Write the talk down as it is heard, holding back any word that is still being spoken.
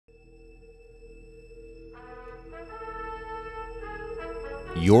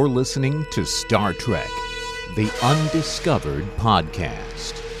You're listening to Star Trek, the Undiscovered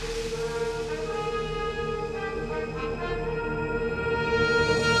Podcast.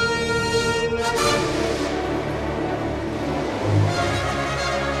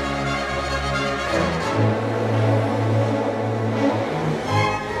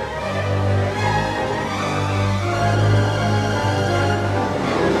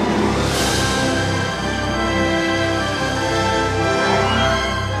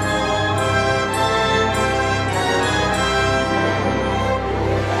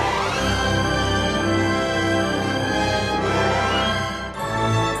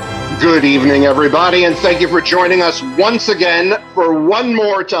 Good evening, everybody, and thank you for joining us once again for one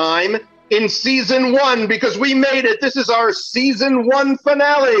more time in Season 1, because we made it. This is our Season 1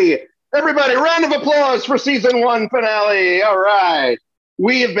 finale. Everybody, round of applause for Season 1 finale. All right.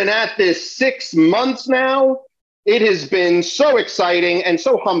 We have been at this 6 months now. It has been so exciting and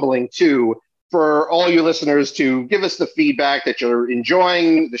so humbling, too, for all you listeners to give us the feedback that you're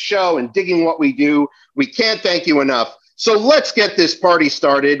enjoying the show and digging what we do. We can't thank you enough. So let's get this party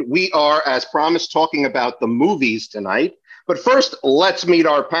started. We are, as promised, talking about the movies tonight. But first, let's meet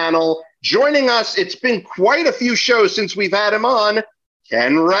our panel. Joining us, it's been quite a few shows since we've had him on.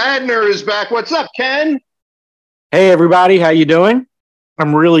 Ken Radner is back. What's up, Ken? Hey, everybody. How you doing?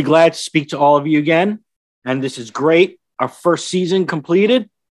 I'm really glad to speak to all of you again. And this is great. Our first season completed.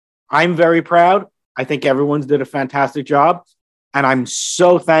 I'm very proud. I think everyone's did a fantastic job. And I'm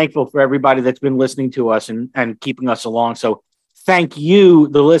so thankful for everybody that's been listening to us and keeping us along. So thank you,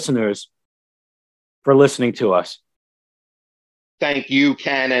 the listeners, for listening to us. Thank you,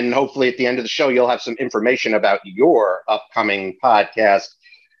 Ken. And hopefully at the end of the show, you'll have some information about your upcoming podcast.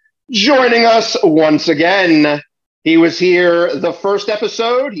 Joining us once again, he was here the first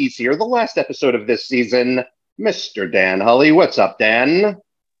episode. He's here the last episode of this season, Mr. Dan Hulley. What's up, Dan?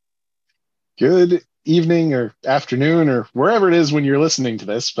 Good evening or afternoon or wherever it is when you're listening to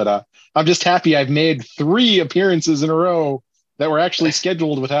this, but I'm just happy I've made 3 appearances in a row that were actually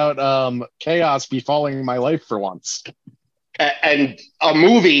scheduled without chaos befalling my life for once. And a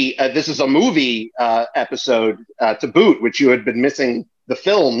movie, this is a movie episode to boot, which you had been missing the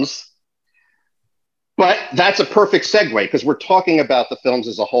films. But that's a perfect segue because we're talking about the films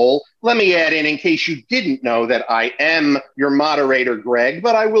as a whole. Let me add in case you didn't know, that I am your moderator, Greg,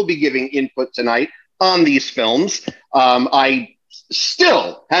 but I will be giving input tonight on these films. I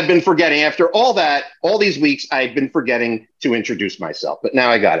still have been forgetting, after all these weeks, I've been forgetting to introduce myself, but now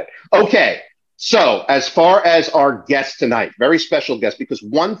I got it. Okay, so as far as our guest tonight, very special guest, because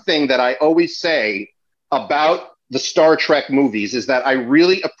one thing that I always say about the Star Trek movies is that I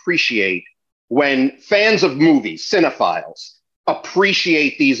really appreciate when fans of movies, cinephiles,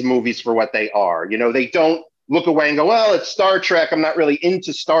 appreciate these movies for what they are. You know, they don't look away and go, well, it's Star Trek, I'm not really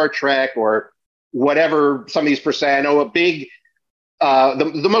into Star Trek, or whatever some of these per se. I know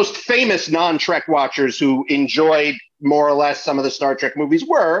the most famous non-Trek watchers who enjoyed more or less some of the Star Trek movies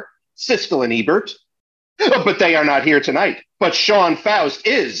were Siskel and Ebert, but they are not here tonight. But Sean Faust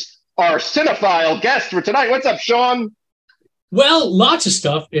is our cinephile guest for tonight. What's up, Sean? Well, lots of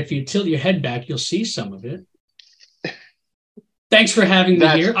stuff. If you tilt your head back, you'll see some of it. Thanks for having me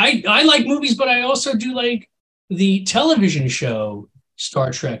here. I like movies, but I also do like the television show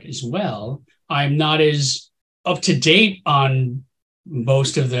Star Trek as well. I'm not as up to date on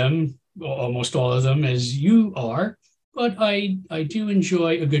most of them, almost all of them, as you are, but I do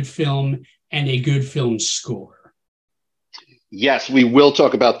enjoy a good film and a good film score. Yes, we will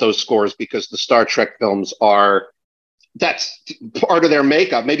talk about those scores because the Star Trek films that's part of their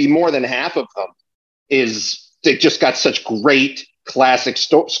makeup. Maybe more than half of them they just got such great classic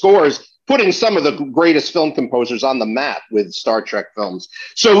scores, putting some of the greatest film composers on the map with Star Trek films.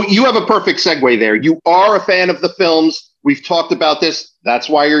 So you have a perfect segue there. You are a fan of the films. We've talked about this. That's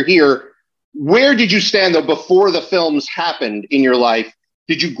why you're here. Where did you stand, though, before the films happened in your life?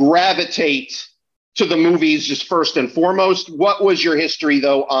 Did you gravitate to the movies just first and foremost? What was your history,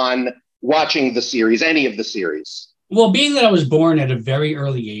 though, on watching the series, any of the series? Well, being that I was born at a very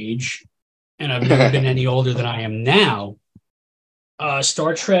early age, and I've never been any older than I am now,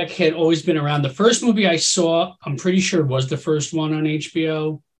 Star Trek had always been around. The first movie I saw, I'm pretty sure, was the first one on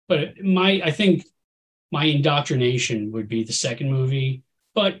HBO, but I think my indoctrination would be the second movie.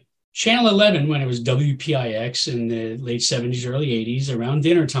 But Channel 11, when it was WPIX in the late 70s, early 80s, around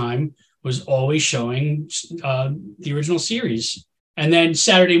dinner time, was always showing the original series. And then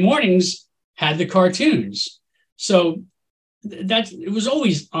Saturday mornings had the cartoons. So it was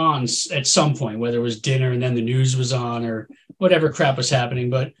always on at some point, whether it was dinner and then the news was on or whatever crap was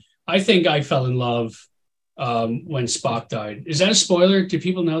happening. But I think I fell in love when Spock died. Is that a spoiler? Do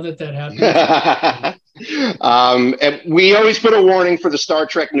people know that happened? And we always put a warning for the Star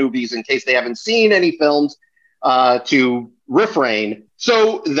Trek newbies in case they haven't seen any films to refrain.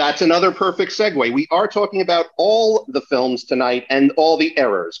 So that's another perfect segue. We are talking about all the films tonight and all the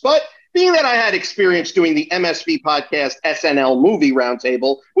errors. But being that I had experience doing the MSV podcast SNL Movie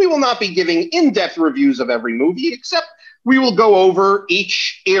Roundtable, we will not be giving in-depth reviews of every movie, except we will go over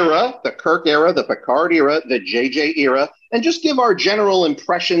each era, the Kirk era, the Picard era, the JJ era, and just give our general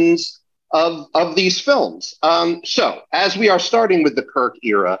impressions of these films. So as we are starting with the Kirk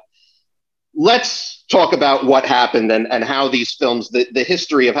era, let's talk about what happened and how these films, the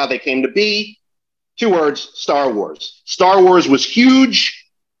history of how they came to be. 2 words, Star Wars. Star Wars was huge.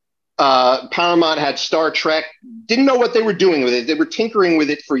 Paramount had Star Trek, didn't know what they were doing with it. They were tinkering with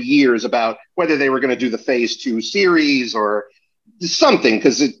it for years about whether they were going to do the Phase 2 series or something,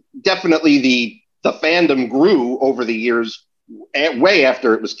 because it definitely the fandom grew over the years, way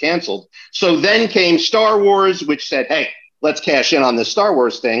after it was canceled. So then came Star Wars, which said, hey, let's cash in on this Star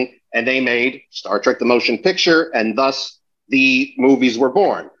Wars thing. And they made Star Trek the Motion Picture, and thus the movies were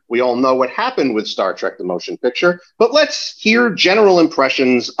born. We all know what happened with Star Trek the Motion Picture, but let's hear general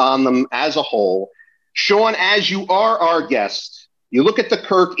impressions on them as a whole. Sean, as you are our guest, you look at the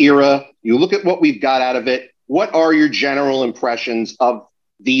Kirk era, you look at what we've got out of it. What are your general impressions of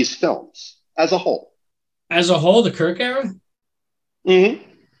these films as a whole? As a whole, the Kirk era? Mm-hmm.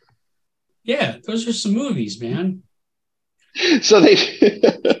 Yeah, those are some movies, man. So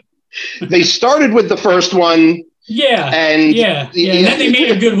they started with the first one. Yeah, and yeah. And then they made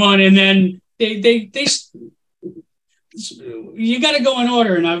a good one, and then they you got to go in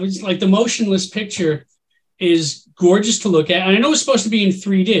order. And I was like, the motionless picture is gorgeous to look at, and I know it's supposed to be in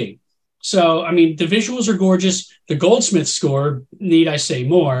 3D. So I mean, the visuals are gorgeous. The Goldsmith score, need I say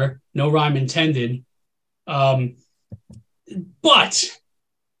more? No rhyme intended. But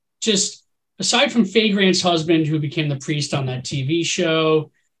just aside from Faye Grant's husband, who became the priest on that TV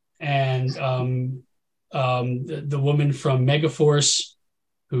show, and the woman from Megaforce,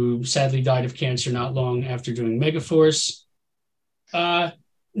 who sadly died of cancer not long after doing Megaforce. Not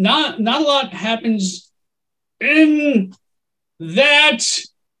a lot happens in that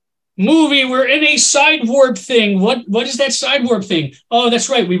movie. We're in a side warp thing. What is that side warp thing? Oh, that's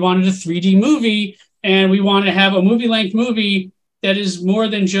right. We wanted a 3D movie, and we want to have a movie-length movie that is more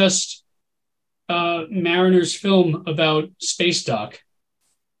than just Mariner's film about space dock.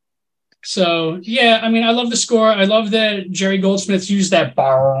 So, yeah, I mean, I love the score. I love that Jerry Goldsmith used that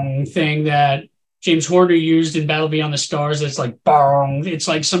bong thing that James Horner used in Battle Beyond the Stars. It's like bong. It's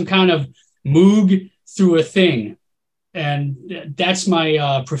like some kind of moog through a thing. And that's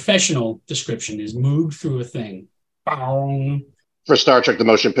my professional description, is moog through a thing. Bong. For Star Trek the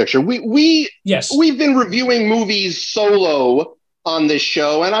Motion Picture. Yes. We've been reviewing movies solo on this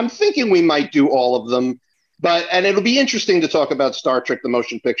show, and I'm thinking we might do all of them. And it'll be interesting to talk about Star Trek the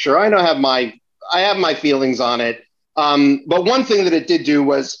Motion Picture. I have my feelings on it. But one thing that it did do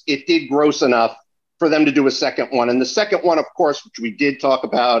was it did gross enough for them to do a second one. And the second one, of course, which we did talk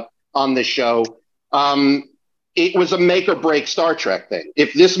about on this show, it was a make or break Star Trek thing.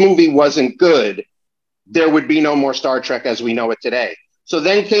 If this movie wasn't good, there would be no more Star Trek as we know it today. So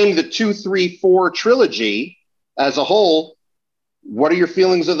then came the 2, 3, 4 trilogy as a whole. What are your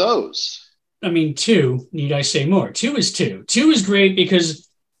feelings of those? I mean, 2, need I say more? 2 is 2. 2 is great because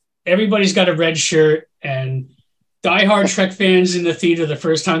everybody's got a red shirt, and diehard Trek fans in the theater the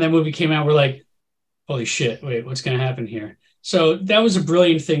first time that movie came out were like, holy shit, wait, what's going to happen here? So that was a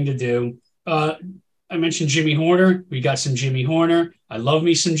brilliant thing to do. I mentioned Jimmy Horner. We got some Jimmy Horner. I love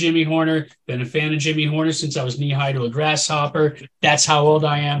me some Jimmy Horner. Been a fan of Jimmy Horner since I was knee-high to a grasshopper. That's how old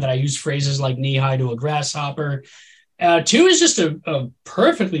I am, that I use phrases like knee-high to a grasshopper. 2 is just a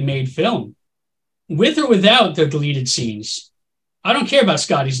perfectly made film, with or without the deleted scenes. I don't care about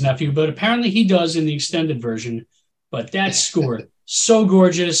Scotty's nephew, but apparently he does in the extended version. But that score, so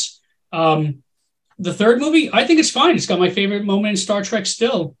gorgeous. The third movie, I think it's fine. It's got my favorite moment in Star Trek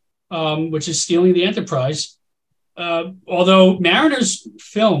still, which is stealing the Enterprise. Although Mariner's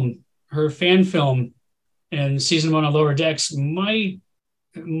film, her fan film in season 1 of Lower Decks, might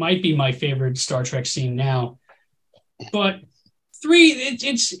be my favorite Star Trek scene now. But 3,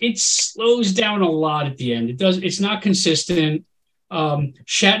 it slows down a lot at the end. It's not consistent.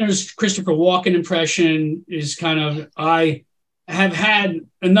 Shatner's Christopher Walken impression is kind of, I have had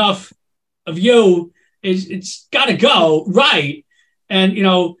enough of you. It's got to go, right? And,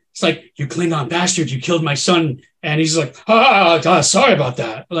 it's like, you Klingon bastard, you killed my son. And he's like, sorry about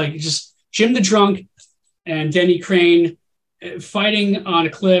that. Like, just Jim the Drunk and Denny Crane fighting on a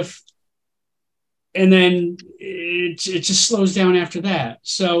cliff. and then it just slows down after that.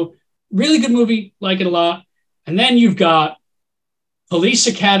 So really good movie, like it a lot. And then you've got Police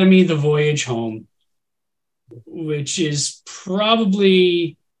Academy: The Voyage Home, which is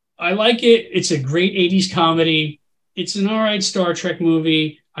probably, I like it. It's a great 80s comedy. It's an all right Star Trek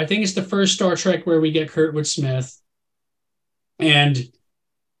movie. I think it's the first Star Trek where we get Kurtwood Smith. And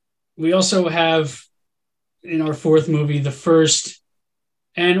we also have in our fourth movie the first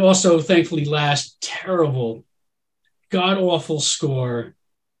and also thankfully last terrible, god-awful score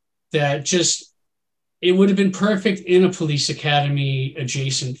that just, it would have been perfect in a Police Academy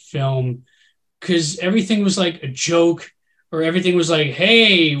adjacent film because everything was like a joke, or everything was like,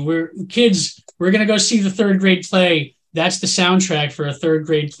 hey, we're kids, we're going to go see the third grade play. That's the soundtrack for a third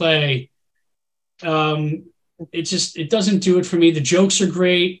grade play. It doesn't do it for me. The jokes are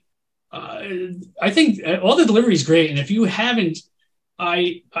great. I think all the delivery is great. And if you haven't,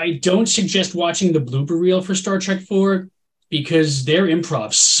 I don't suggest watching the blooper reel for Star Trek 4 because their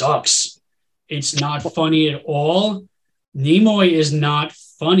improv sucks. It's not funny at all. Nimoy is not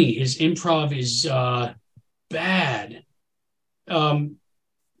funny. His improv is bad.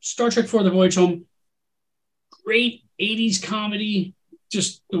 Star Trek 4: The Voyage Home, great 80s comedy,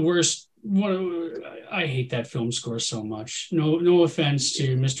 just the worst. I hate that film score so much. No offense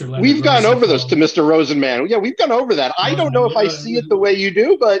to Mr. Leonard. We've gone over this to Mr. Rosenman. Yeah, we've gone over that. I don't know if I see it the way you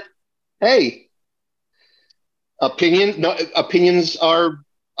do, but hey, opinions are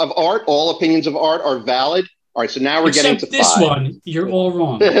of art. All opinions of art are valid. All right, so now we're getting to this 5. one. You're all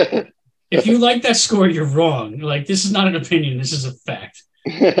wrong. If you like that score, you're wrong. Like, this is not an opinion. This is a fact.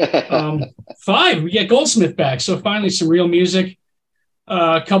 5, we get Goldsmith back. So finally, some real music.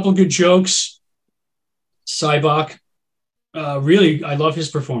 A couple good jokes. Sybok. Really, I love his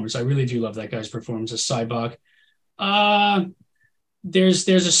performance. I really do love that guy's performance as Sybok. There's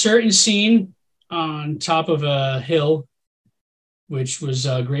a certain scene on top of a hill, which was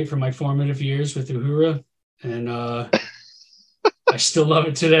great for my formative years with Uhura. And I still love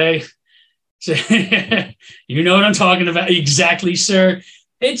it today. So, you know what I'm talking about. Exactly, sir.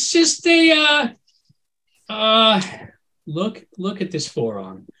 It's just a look at this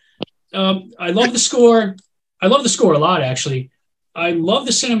forearm. I love the score. I love the score a lot, actually. I love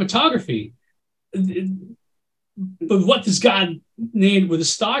the cinematography. But what this guy named with a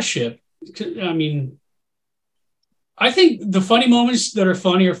starship, I mean, I think the funny moments that are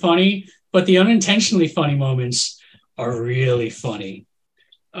funny, but the unintentionally funny moments are really funny.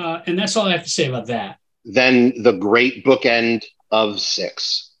 And that's all I have to say about that. Then the great bookend of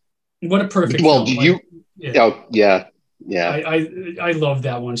 6. What a perfect film. Do you? Yeah. Oh, yeah. Yeah. I love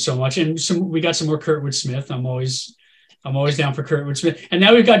that one so much. And we got some more Kurtwood Smith. I'm always down for Kurtwood Smith. And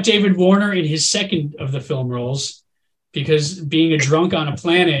now we've got David Warner in his second of the film roles, because being a drunk on a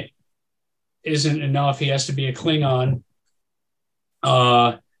planet isn't enough. He has to be a Klingon.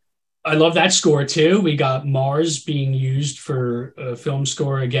 I love that score too. We got Mars being used for a film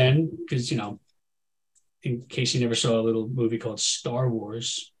score again, because, you know, in case you never saw a little movie called Star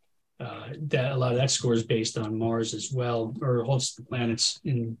Wars, that a lot of that score is based on Mars as well, or holds the planets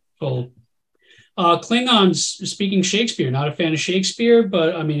in full. Klingons speaking Shakespeare. Not a fan of Shakespeare,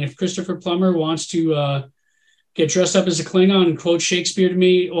 but I mean, if Christopher Plummer wants to get dressed up as a Klingon and quote Shakespeare to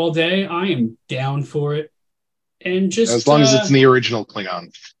me all day, I am down for it. And just as long as it's in the original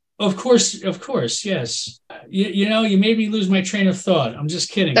Klingon. Of course, yes. You know, you made me lose my train of thought. I'm just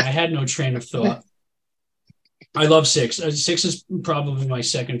kidding. I had no train of thought. I love 6. 6 is probably my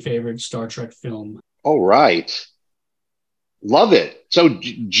second favorite Star Trek film. All right. Love it. So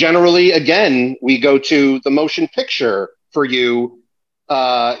generally, again, we go to the motion picture for you.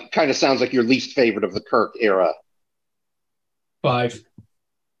 Kind of sounds like your least favorite of the Kirk era. 5.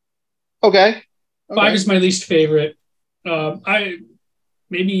 Okay. 5 is my least favorite.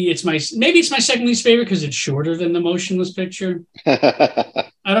 Maybe it's my second least favorite because it's shorter than the motionless picture.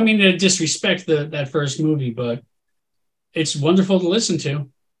 I don't mean to disrespect that first movie, but it's wonderful to listen to.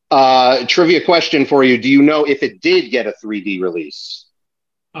 Trivia question for you. Do you know if it did get a 3D release?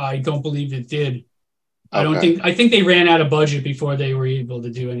 I don't believe it did. Okay. I think they ran out of budget before they were able to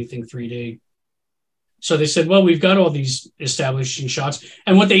do anything 3D. So they said, well, we've got all these establishing shots.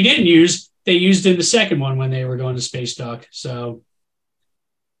 And what they didn't use, they used in the second one when they were going to space dock. So,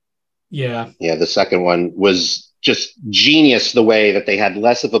 yeah. Yeah, the second one was just genius, the way that they had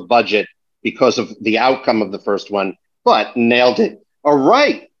less of a budget because of the outcome of the first one, but nailed it. All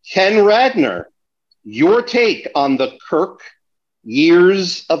right, Ken Radner, your take on the Kirk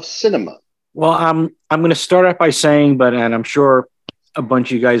years of cinema. Well, I'm going to start out by saying, and I'm sure a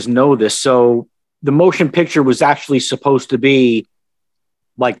bunch of you guys know this. So the motion picture was actually supposed to be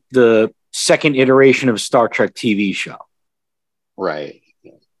like the second iteration of Star Trek TV show. Right.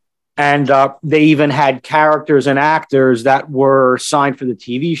 And they even had characters and actors that were signed for the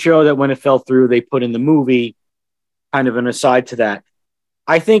TV show that when it fell through, they put in the movie, kind of an aside to that.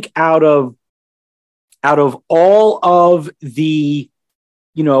 I think out of all of the,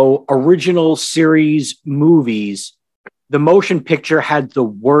 original series movies, the motion picture had the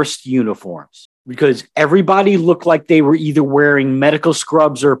worst uniforms because everybody looked like they were either wearing medical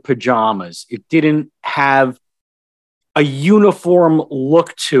scrubs or pajamas. It didn't have a uniform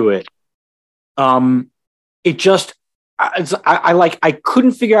look to it. It just, I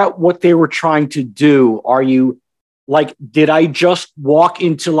couldn't figure out what they were trying to do. Are you did I just walk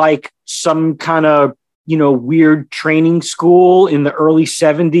into some kind of, weird training school in the early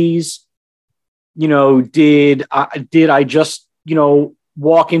 70s? Did I just,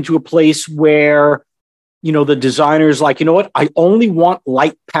 walk into a place where, the designer's like, you know what? I only want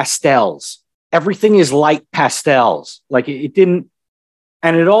light pastels. Everything is light pastels. It didn't.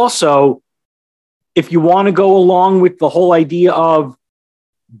 And it also, if you want to go along with the whole idea of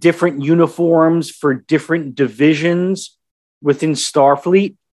different uniforms for different divisions within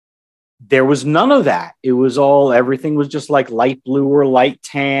Starfleet, there was none of that. It was everything was just light blue or light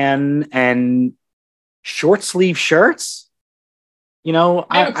tan and short sleeve shirts.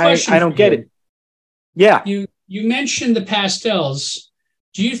 I don't get it. Yeah. You mentioned the pastels.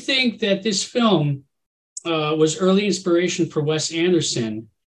 Do you think that this film was early inspiration for Wes Anderson?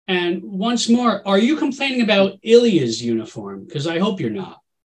 And once more, are you complaining about Ilya's uniform? Because I hope you're not.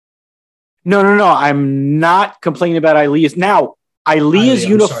 No. I'm not complaining about Ilya's. Now, Ilya's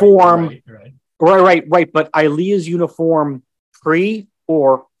uniform, right. But Ilya's uniform pre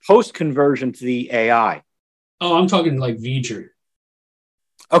or post conversion to the AI. Oh, I'm talking V'ger.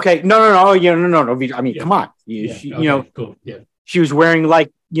 Okay, no. Yeah, no. I mean, come on. Cool. Yeah. She was wearing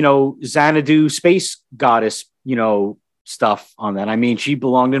Xanadu space goddess, stuff on that. I mean, she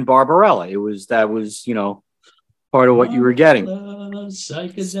belonged in Barbarella. That was part of what you were getting.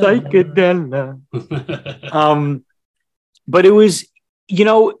 Psychedella. But it was,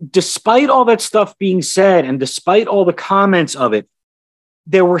 despite all that stuff being said and despite all the comments of it,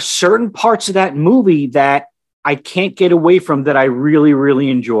 there were certain parts of that movie that I can't get away from that I really, really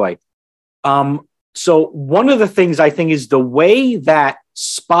enjoy. So one of the things I think is the way that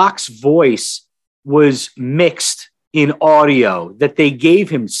Spock's voice was mixed in audio, that they gave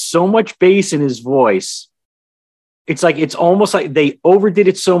him so much bass in his voice. It's almost like they overdid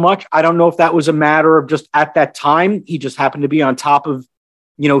it so much. I don't know if that was a matter of just at that time, he just happened to be on top of,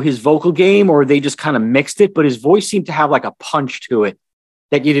 his vocal game, or they just kind of mixed it, but his voice seemed to have a punch to it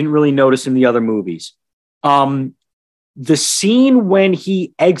that you didn't really notice in the other movies. The scene when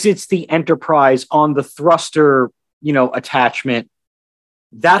he exits the Enterprise on the thruster, attachment,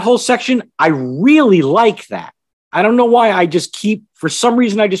 that whole section, I really like that. I don't know why. For some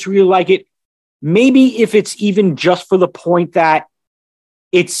reason, I just really like it. Maybe if it's even just for the point that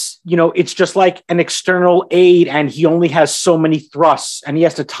it's just like an external aid and he only has so many thrusts and he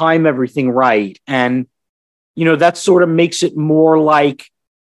has to time everything right. And, that sort of makes it more like,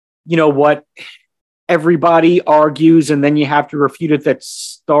 what everybody argues, and then you have to refute it, that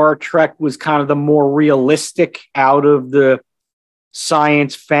Star Trek was kind of the more realistic out of the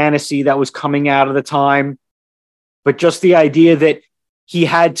science fantasy that was coming out of the time. But just the idea that he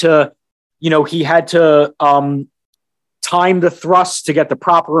had to time the thrust to get the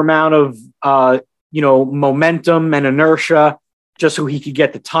proper amount of, momentum and inertia just so he could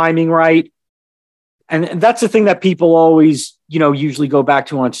get the timing right. And that's the thing that people always, usually go back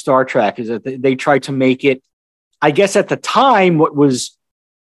to on Star Trek, is that they try to make it, I guess at the time,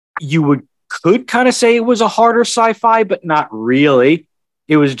 could kind of say it was a harder sci-fi, but not really.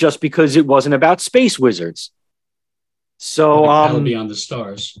 It was just because it wasn't about space wizards. So Battle Beyond the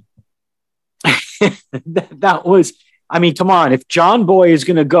Stars. that was, I mean, come on, if John Boy is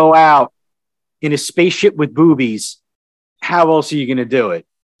going to go out in a spaceship with boobies, how else are you going to do it?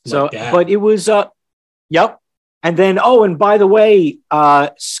 But it was, yep. And then, and by the way,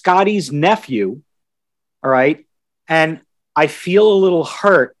 Scotty's nephew, all right, and I feel a little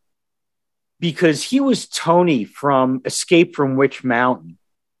hurt because he was Tony from Escape from Witch Mountain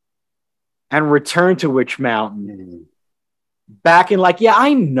and Return to Witch Mountain. Back in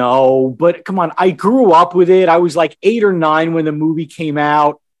I know, but come on, I grew up with it. I was 8 or 9 when the movie came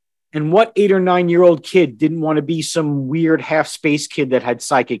out. And what 8 or 9-year-old kid didn't want to be some weird half space kid that had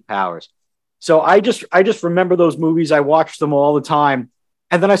psychic powers? So I just remember those movies. I watched them all the time.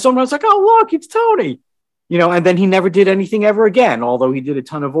 And then I saw him, I was like, oh, look, it's Tony. And then he never did anything ever again, although he did a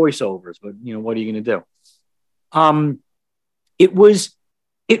ton of voiceovers. But, what are you going to do?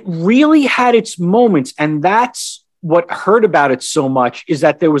 it really had its moments. And that's what hurt about it so much, is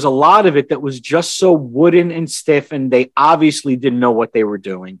that there was a lot of it that was just so wooden and stiff, and they obviously didn't know what they were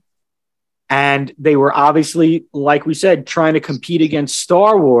doing. And they were obviously, like we said, trying to compete against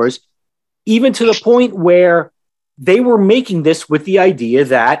Star Wars, even to the point where they were making this with the idea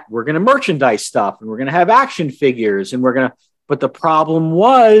that we're going to merchandise stuff and we're going to have action figures and but the problem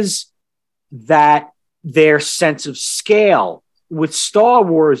was that their sense of scale. With Star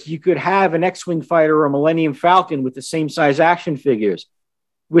Wars, you could have an X-Wing fighter or a Millennium Falcon with the same size action figures.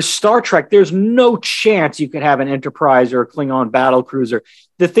 With Star Trek, there's no chance you could have an Enterprise or a Klingon battle cruiser.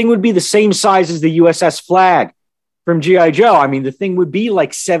 The thing would be the same size as the USS Flag from G.I. Joe. I mean, the thing would be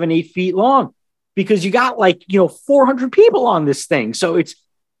like 7-8 feet long, because you got 400 people on this thing.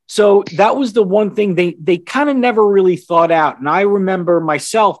 So that was the one thing they kind of never really thought out. And I remember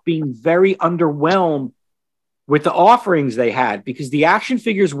myself being very underwhelmed with the offerings they had, because the action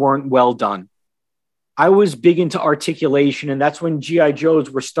figures weren't well done. I was big into articulation, and that's when G.I. Joes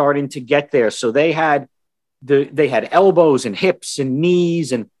were starting to get there. So they had elbows and hips and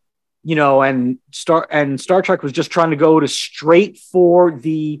knees, and Star Trek was just trying to go to straight for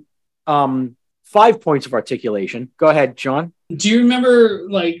the 5 points of articulation. Go ahead, Sean. Do you remember,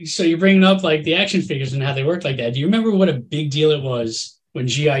 so you're bringing up the action figures and how they worked like that? Do you remember what a big deal it was when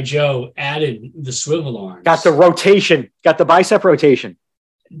G.I. Joe added the swivel arms? Got the rotation, got the bicep rotation.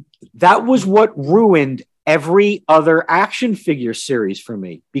 That was what ruined every other action figure series for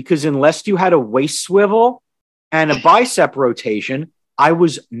me, because unless you had a waist swivel and a bicep rotation, I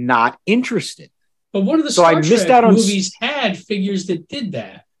was not interested. But one of the Star Trek movies had figures that did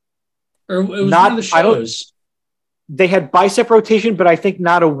that. Or it was one of the shows. They had bicep rotation, but I think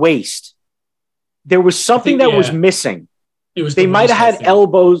not a waist. There was something that was missing. They might have had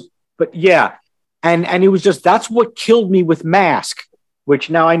elbows, but yeah. And it was just, that's what killed me with Mask, which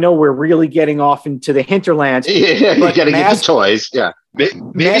now I know we're really getting off into the hinterlands. Yeah, you're getting into toys. Yeah.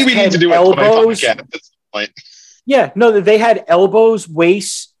 Maybe we need to do elbows. At this point. Yeah, no, they had elbows,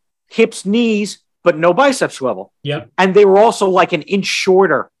 waists, hips, knees, but no bicep swivel. Yep. And they were also an inch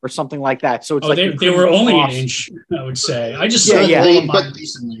shorter or something like that. So it's they were only an inch, I would say. I just saw but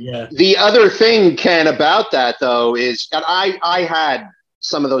recently. Yeah. The other thing, Ken, about that though is, and I had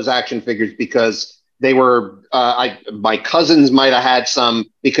some of those action figures because they were my cousins might have had some,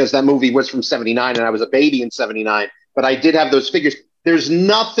 because that movie was from 79 and I was a baby in 79. But I did have those figures. There's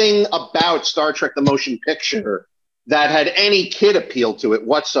nothing about Star Trek the Motion Picture that had any kid appeal to it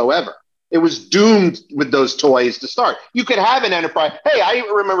whatsoever. It was doomed with those toys to start. You could have an Enterprise. Hey, I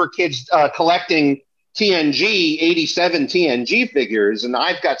remember kids collecting TNG, 87 TNG figures, and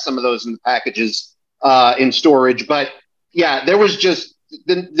I've got some of those in the packages in storage. But yeah, there was just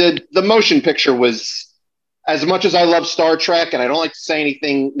the motion picture was, as much as I love Star Trek, and I don't like to say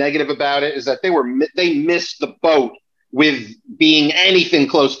anything negative about it, is that they missed the boat with being anything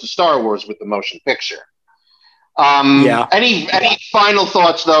close to Star Wars with the motion picture. Any final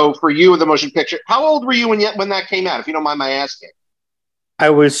thoughts though for you with the motion picture? How old were you when that came out, if you don't mind my asking? I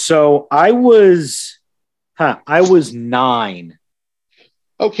was 9.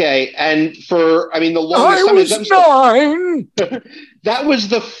 Okay, and the longest time I was 9. That was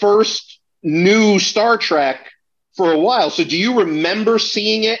the first new Star Trek for a while. So do you remember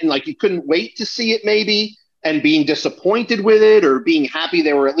seeing it and you couldn't wait to see it maybe, and being disappointed with it, or being happy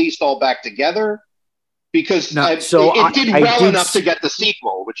they were at least all back together? Because it did well enough to get the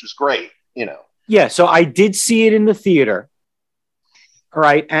sequel, which was great, Yeah, so I did see it in the theater. All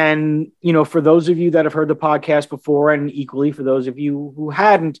right. And, for those of you that have heard the podcast before, and equally for those of you who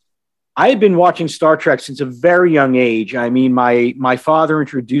hadn't, I had been watching Star Trek since a very young age. I mean, my father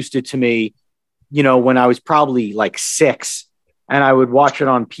introduced it to me, when I was probably 6, and I would watch it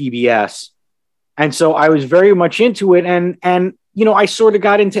on PBS. And so I was very much into it. And I sort of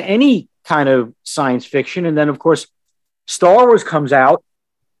got into any kind of science fiction. And then, of course, Star Wars comes out,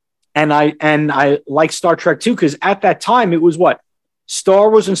 and I like Star Trek too, because at that time it was Star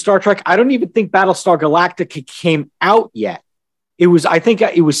Wars and Star Trek. I don't even think Battlestar Galactica came out yet. I think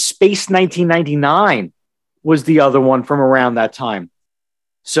it was Space 1999 was the other one from around that time.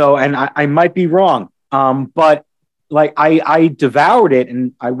 So, and I might be wrong, but I devoured it,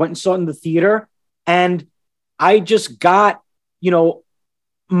 and I went and saw it in the theater, and I just got,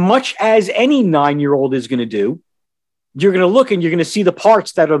 much as any 9-year-old is going to do, you're going to look and you're going to see the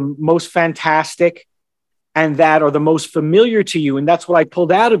parts that are most fantastic and that are the most familiar to you. And that's what I pulled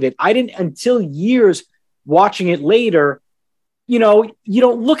out of it. I didn't, until years watching it later, you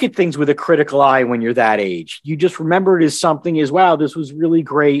don't look at things with a critical eye when you're that age. You just remember it as something wow, this was really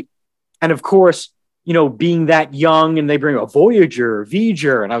great. And of course, being that young, and they bring a Voyager,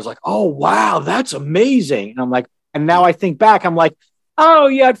 V'ger, and I was like, oh wow, that's amazing. And I'm like, and now I think back, I'm like, oh,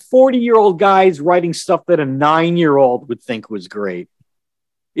 you had 40-year-old guys writing stuff that a 9-year-old would think was great.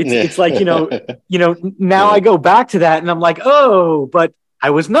 It's like, now I go back to that and I'm like, oh, but I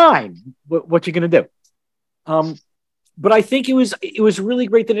was 9. What you gonna do? But I think it was really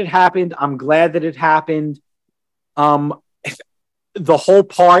great that it happened. I'm glad that it happened. The whole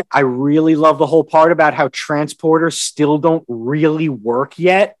part, I really love the whole part about how transporters still don't really work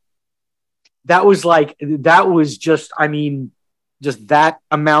yet. That was just, just that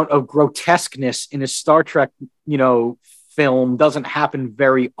amount of grotesqueness in a Star Trek, film doesn't happen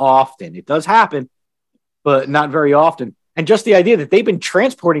very often. It does happen, but not very often. And just the idea that they've been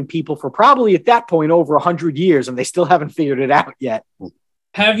transporting people for probably at that point over 100 years and they still haven't figured it out yet.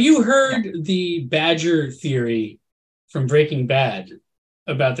 Have you heard the Badger theory from Breaking Bad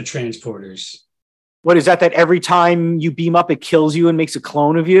about the transporters? What is that every time you beam up, it kills you and makes a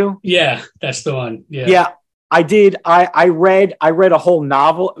clone of you? Yeah, that's the one. Yeah, I did. I read a whole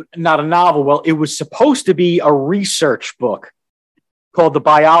novel, not a novel. Well, it was supposed to be a research book called The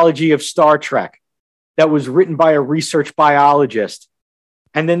Biology of Star Trek that was written by a research biologist.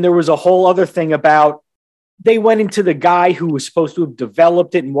 And then there was a whole other thing about, they went into the guy who was supposed to have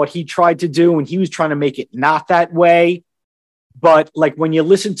developed it and what he tried to do, and he was trying to make it not that way. But like when you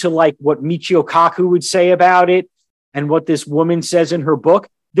listen to like what Michio Kaku would say about it and what this woman says in her book,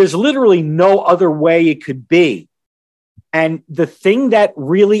 there's literally no other way it could be. And the thing that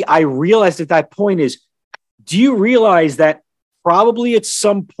really I realized at that point is, do you realize that probably at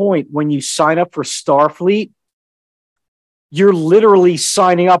some point when you sign up for Starfleet, you're literally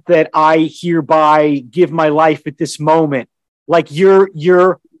signing up that I hereby give my life at this moment. Like you're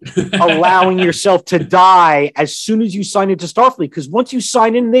allowing yourself to die as soon as you sign into Starfleet. Because once you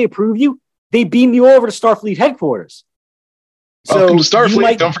sign in and they approve you, they beam you over to Starfleet headquarters. Welcome to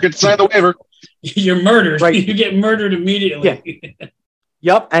Starfleet. Don't forget to sign the waiver. You're murdered. Right. You get murdered immediately. Yeah.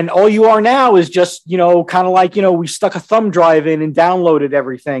 Yep. And all you are now is just, kind of like, we stuck a thumb drive in and downloaded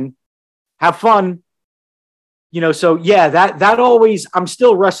everything. Have fun. So yeah, that always, I'm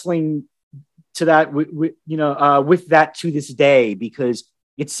still wrestling to that, with that to this day, because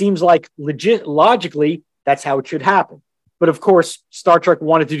it seems like logically, that's how it should happen. But of course, Star Trek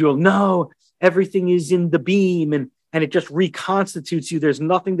wanted to do, no, everything is in the beam and it just reconstitutes you. There's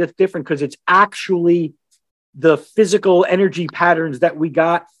nothing that's different because it's actually the physical energy patterns that we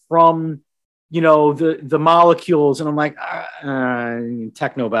got from, the molecules. And I'm like,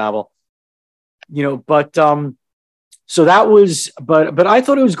 technobabble, but so that was, but I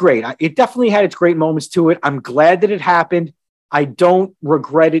thought it was great. It definitely had its great moments to it. I'm glad that it happened. I don't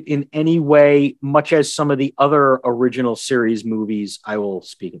regret it in any way, much as some of the other original series movies I will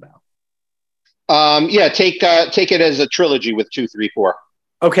speak about. Take it as a trilogy with 2, 3, 4.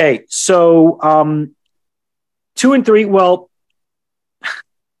 Okay, so 2 and 3. Well,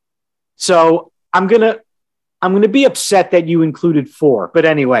 so I'm gonna be upset that you included 4, but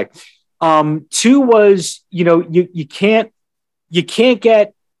anyway, 2 was you can't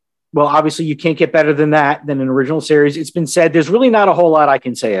get. Well, obviously, you can't get better than that, than an original series. It's been said. There's really not a whole lot I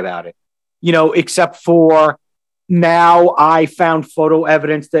can say about it, except for now I found photo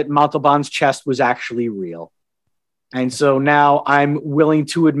evidence that Montalban's chest was actually real. And so now I'm willing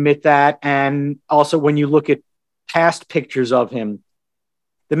to admit that. And also, when you look at past pictures of him,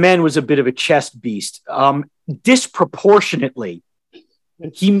 the man was a bit of a chest beast. Disproportionately,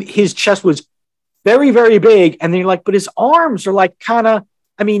 his chest was very, very big. And then you're like, but his arms are like kind of,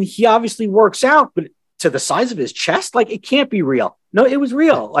 he obviously works out, but to the size of his chest, like it can't be real. No, it was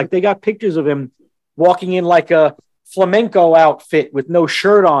real. Like they got pictures of him walking in like a flamenco outfit with no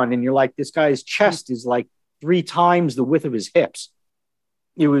shirt on. And you're like, this guy's chest is like 3 times the width of his hips.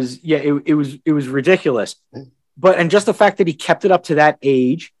 It was ridiculous. And just the fact that he kept it up to that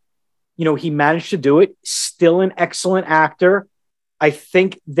age, he managed to do it. Still an excellent actor. I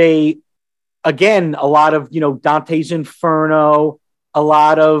think a lot of, Dante's Inferno, a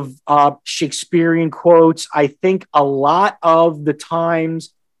lot of Shakespearean quotes. I think a lot of the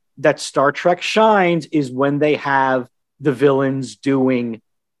times that Star Trek shines is when they have the villains doing,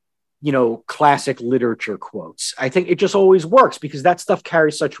 classic literature quotes. I think it just always works because that stuff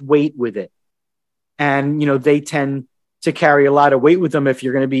carries such weight with it. And, they tend to carry a lot of weight with them. If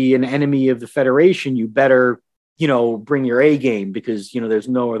you're going to be an enemy of the Federation, you better, bring your A game because, there's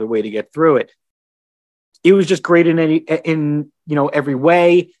no other way to get through it. It was just great in every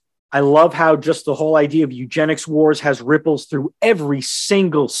way. I love how just the whole idea of eugenics wars has ripples through every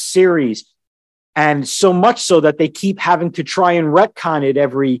single series. And so much so that they keep having to try and retcon it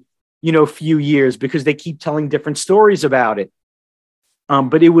every few years because they keep telling different stories about it.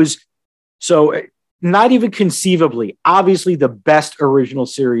 But it was so not even conceivably, obviously the best original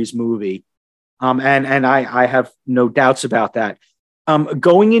series movie. And I have no doubts about that.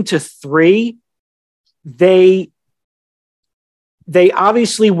 Going into 3, they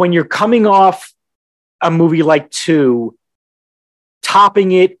obviously, when you're coming off a movie like 2,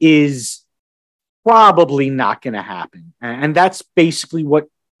 topping it is probably not going to happen. And that's basically what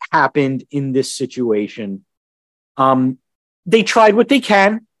happened in this situation. They tried what they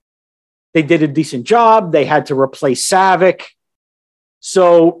can. They did a decent job. They had to replace Savick.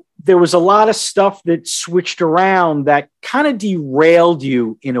 So there was a lot of stuff that switched around that kind of derailed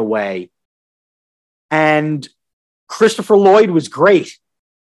you in a way. And Christopher Lloyd was great.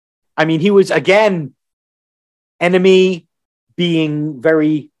 I mean, he was, again, Enemy, being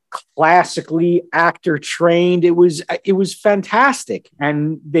very classically actor trained. It was fantastic.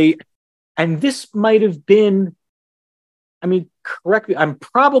 And this might have been, I mean, correct me, I'm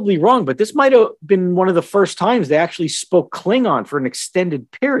probably wrong, but this might have been one of the first times they actually spoke Klingon for an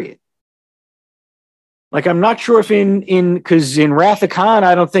extended period. Like, I'm not sure if because in Wrath of Khan,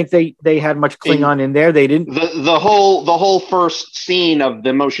 I don't think they had much Klingon in there. They didn't. The whole first scene of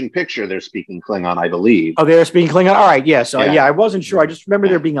the motion picture, they're speaking Klingon, I believe. Oh, they're speaking Klingon. All right, yeah. So yeah, I wasn't sure. I just remember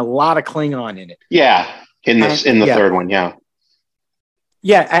there being a lot of Klingon in it. Yeah, in the third one, yeah.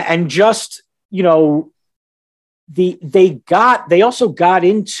 Yeah, and just they also got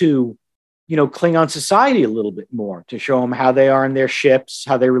into Klingon society a little bit more to show them how they are in their ships,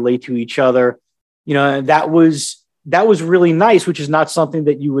 how they relate to each other. That was really nice, which is not something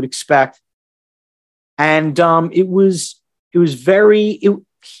that you would expect. And it was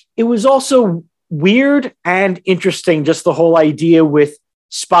also weird and interesting, just the whole idea with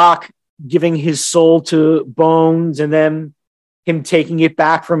Spock giving his soul to Bones and then him taking it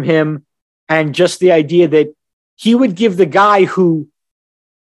back from him, and just the idea that he would give the guy who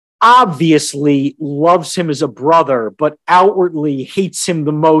obviously loves him as a brother, but outwardly hates him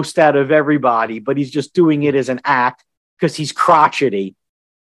the most out of everybody, but he's just doing it as an act because he's crotchety.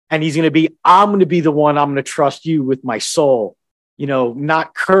 And he's I'm going to be the one, I'm going to trust you with my soul.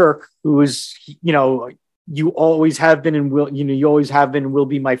 Not Kirk, who is, you always have been and will, you always have been and will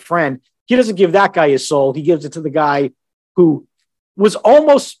be my friend. He doesn't give that guy his soul. He gives it to the guy who was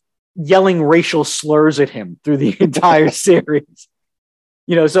almost yelling racial slurs at him through the entire series.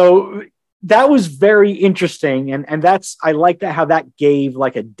 So that was very interesting. And I like that, how that gave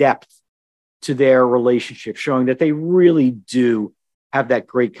like a depth to their relationship, showing that they really do have that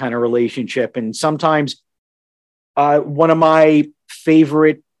great kind of relationship. And sometimes one of my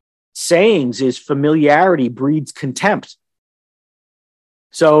favorite sayings is familiarity breeds contempt.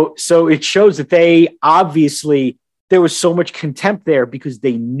 So it shows that there was so much contempt there because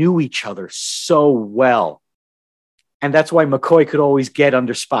they knew each other so well. And that's why McCoy could always get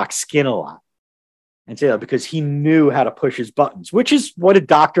under Spock's skin a lot. And say that because he knew how to push his buttons, which is what a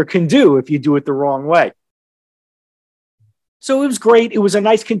doctor can do if you do it the wrong way. So it was great. It was a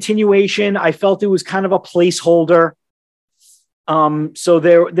nice continuation. I felt it was kind of a placeholder. So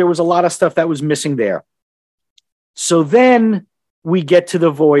there was a lot of stuff that was missing there. So then we get to the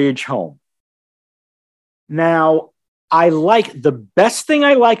voyage home. Now, the best thing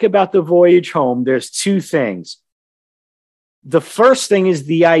I like about the voyage home, there's 2 things. The first thing is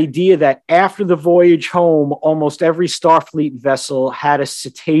the idea that after the voyage home, almost every Starfleet vessel had a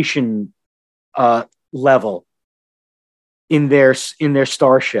cetacean level in their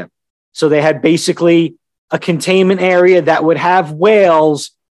starship. So they had basically a containment area that would have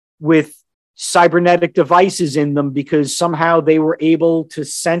whales with cybernetic devices in them, because somehow they were able to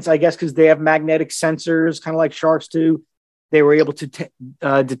sense, I guess, because they have magnetic sensors, kind of like sharks do. They were able to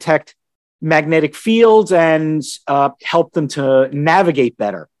detect magnetic fields and help them to navigate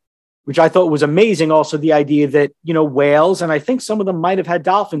better, which I thought was amazing. Also, the idea that, whales, and I think some of them might have had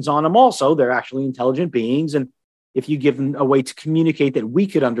dolphins on them also, they're actually intelligent beings. And if you give them a way to communicate that we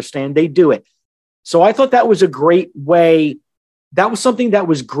could understand, they do it. So I thought that was a great way. That was something that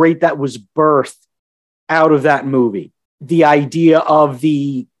was great, that was birthed out of that movie. The idea of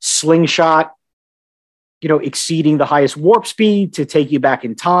the slingshot, exceeding the highest warp speed to take you back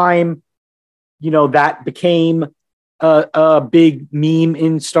in time. That became a big meme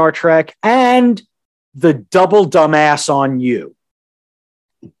in Star Trek, and the double dumbass on you.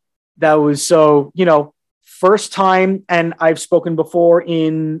 That was so, first time. And I've spoken before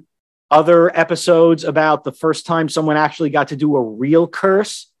in other episodes about the first time someone actually got to do a real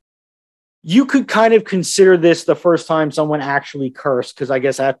curse. You could kind of consider this the first time someone actually cursed, because I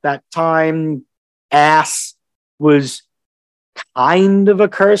guess at that time, ass was kind of a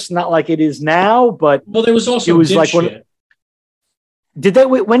curse, not like it is now, but Well, there was also it was dipshit. like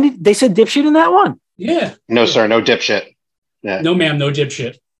when did they said dipshit in that one? Yeah. No, sir, no dipshit. Yeah. No, ma'am, no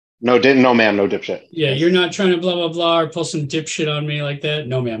dipshit. No, no, ma'am, no dipshit. Yeah, you're not trying to blah, blah, blah, or pull some dipshit on me like that.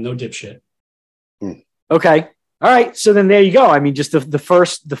 No, ma'am, no dipshit. Okay. All right. So then there you go. I mean, just the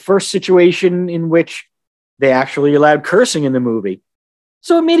first situation in which they actually allowed cursing in the movie.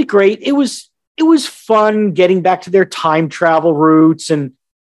 So it made it great. It was fun getting back to their time travel routes. And,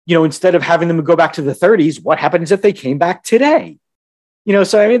 instead of having them go back to the 30s, what happens if they came back today?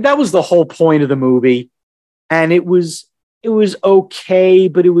 So I mean, that was the whole point of the movie. And it was okay,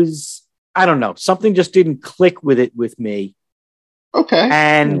 but it was, I don't know, something just didn't click with it with me. Okay.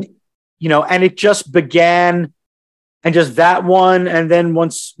 And, and it just began, and just that one. And then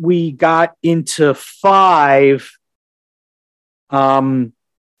once we got into 5,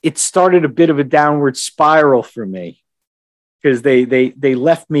 it started a bit of a downward spiral for me, because they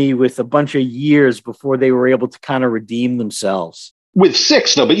left me with a bunch of years before they were able to kind of redeem themselves. With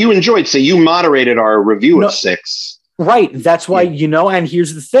 6, though, but you enjoyed, so you moderated our review of 6. Right. That's why, and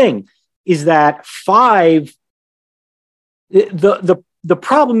here's the thing, is that 5, the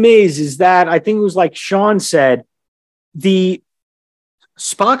problem is that I think it was like Sean said, the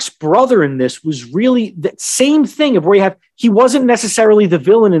Spock's brother in this was really the same thing of where he wasn't necessarily the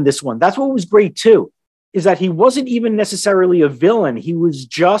villain in this one. That's what was great too, is that he wasn't even necessarily a villain. He was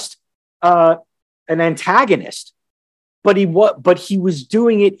just an antagonist, but he was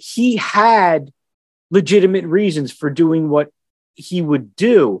doing it. He had legitimate reasons for doing what he would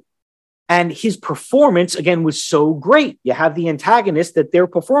do. And his performance, again, was so great. You have the antagonist that their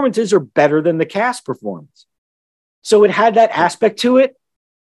performances are better than the cast performance. So it had that aspect to it.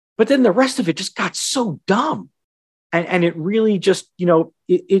 But then the rest of it just got so dumb. And it really just,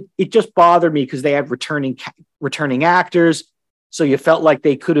 it just bothered me because they had returning actors. So you felt like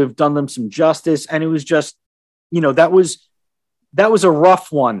they could have done them some justice. And it was just, that was a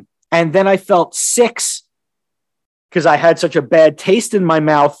rough one. And then I felt 6, because I had such a bad taste in my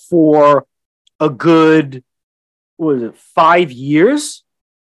mouth for a good, 5 years?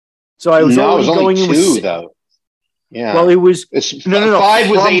 So I was already going in with 2, though. Yeah. Well, it was no. 5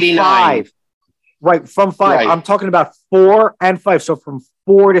 was 89. 5. Right, from 5. Right. I'm talking about 4 and 5. So from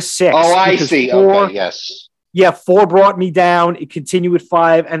 4 to 6. Oh, I see. 4, okay, yes. Yeah, 4 brought me down. It continued with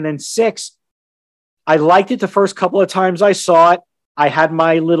 5, and then 6. I liked it the first couple of times I saw it. I had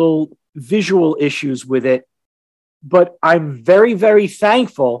my little visual issues with it, but I'm very, very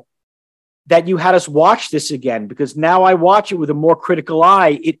thankful that you had us watch this again, because now I watch it with a more critical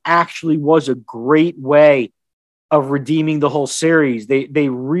eye. It actually was a great way of redeeming the whole series. They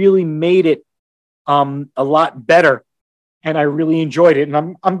really made it a lot better, and I really enjoyed it.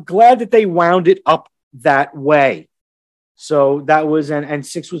 And I'm glad that they wound it up that way. So that was, and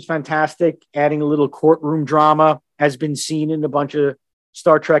 6 was fantastic. Adding a little courtroom drama has been seen in a bunch of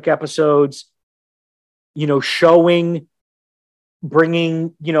Star Trek episodes, bringing,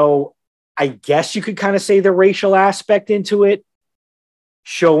 I guess you could kind of say the racial aspect into it,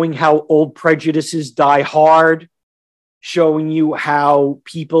 showing how old prejudices die hard, showing you how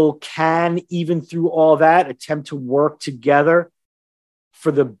people can, even through all that, attempt to work together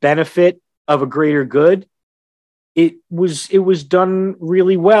for the benefit of a greater good. It was done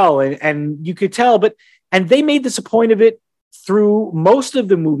really well, and you could tell, and they made this a point of it through most of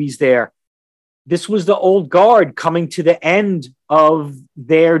the movies there. This was the old guard coming to the end of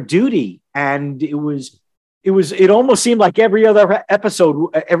their duty. And it almost seemed like every other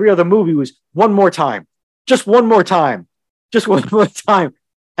episode, every other movie was one more time, just one more time, just one more time.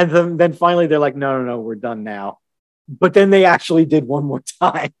 And then finally they're like, no, we're done now. But then they actually did one more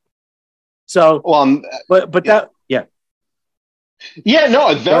time. So, but that, yeah. Yeah,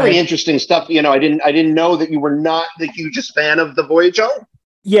 no, very interesting stuff. I didn't know that you were not the hugest fan of the Voyager.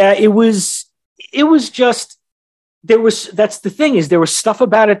 Yeah, it was just, that's the thing, is there was stuff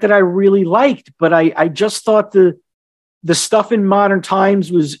about it that I really liked, but I just thought the stuff in modern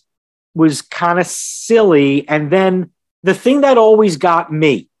times was kind of silly. And then the thing that always got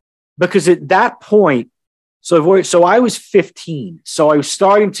me, because at that point, so I was 15. So I was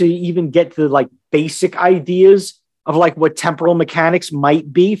starting to even get the like basic ideas of like what temporal mechanics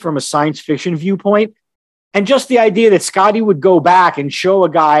might be from a science fiction viewpoint. And just the idea that Scotty would go back and show a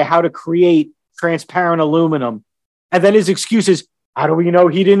guy how to create transparent aluminum. And then his excuse is, how do we know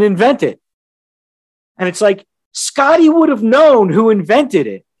he didn't invent it? And it's like, Scotty would have known who invented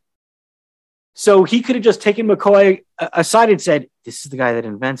it. So he could have just taken McCoy aside and said, this is the guy that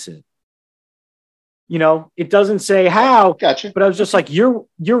invents it. It doesn't say how, Gotcha. But I was just like, you're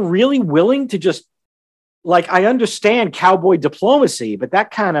really willing to just like, I understand cowboy diplomacy, but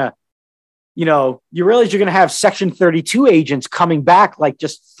that kind of, you realize you're going to have Section 32 agents coming back like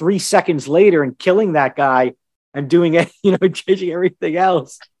just 3 seconds later and killing that guy and doing it, changing everything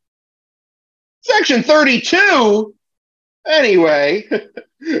else. Section 32? Anyway.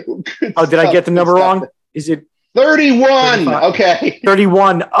 Oh, did I get the number wrong? Is it 31? 35? Okay.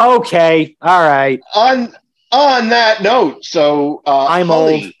 31. Okay. All right. On that note, so I'm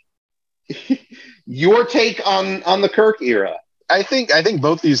Holly, old. Your take on the Kirk era? I think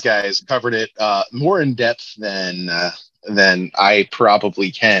both these guys covered it more in depth than I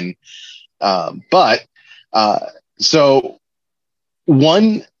probably can. So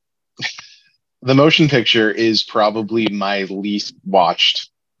one, the motion picture is probably my least watched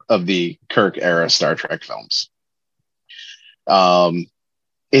of the Kirk era Star Trek films.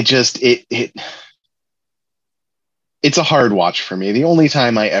 It's a hard watch for me. The only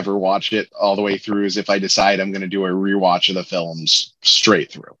time I ever watch it all the way through is if I decide I'm going to do a rewatch of the films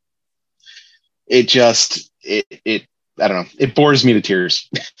straight through. I don't know. It bores me to tears.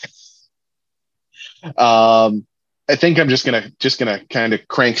 I think I'm just gonna kind of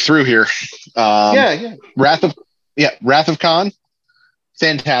crank through here. Wrath of Khan,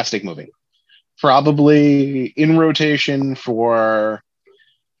 fantastic movie. Probably in rotation for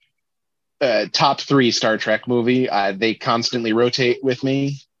top 3 Star Trek movie. They constantly rotate with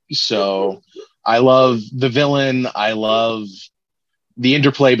me. So I love the villain. I love the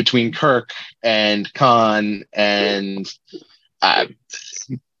interplay between Kirk and Khan, and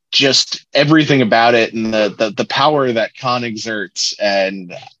just everything about it, and the power that Khan exerts.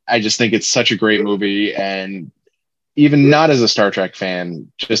 And I just think it's such a great movie. And even not as a Star Trek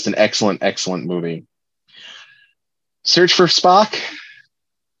fan, just an excellent, excellent movie. Search for Spock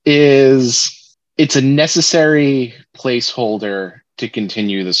it's a necessary placeholder to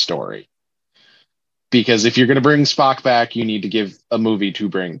continue the story. Because if you're going to bring Spock back, you need to give a movie to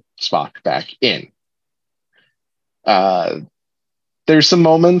bring Spock back in. There's some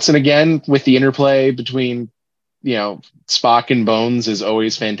moments, and again, with the interplay between, Spock and Bones is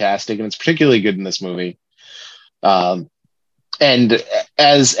always fantastic, and it's particularly good in this movie. And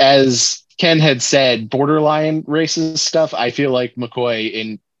as Ken had said, borderline racist stuff, I feel like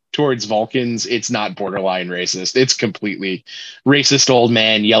McCoy towards Vulcans, it's not borderline racist. It's completely racist old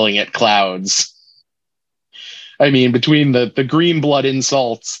man yelling at clouds. I mean, between the green blood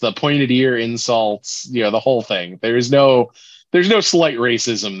insults, the pointed ear insults, the whole thing. There's no slight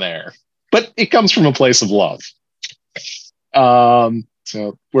racism there, but it comes from a place of love.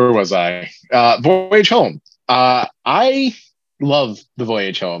 So where was I? Voyage Home. I love The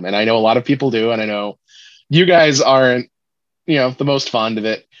Voyage Home, and I know a lot of people do, and I know you guys aren't, the most fond of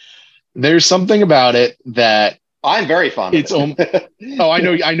it. There's something about it that I'm very fond of it.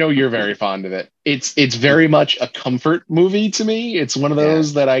 I know you're very fond of it. It's very much a comfort movie to me. It's one of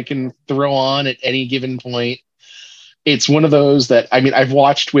those that I can throw on at any given point. It's one of those that, I've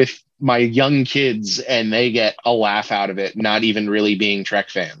watched with my young kids and they get a laugh out of it, not even really being Trek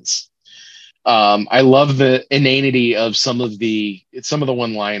fans. I love the inanity of some of the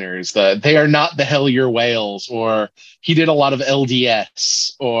one-liners. They are not the hell your whales, or he did a lot of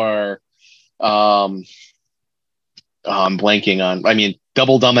LDS, or I'm blanking on.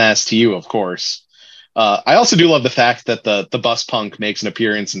 Double dumbass to you, of course. I also do love the fact that the bus punk makes an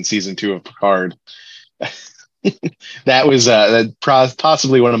appearance in season 2 of Picard. That was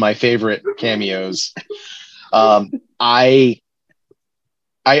possibly one of my favorite cameos.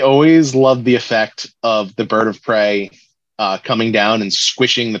 I always love the effect of the bird of prey coming down and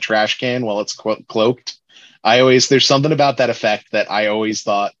squishing the trash can while it's cloaked. There's something about that effect that I always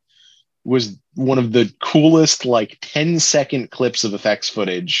thought was one of the coolest, 10-second clips of effects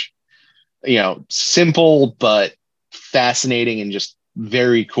footage. Simple, but fascinating and just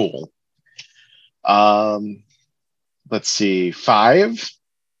very cool. Let's see, 5,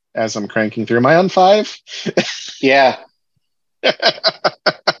 as I'm cranking through. Am I on 5? Yeah.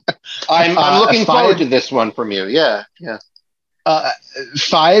 I'm looking forward to this one from you. Yeah.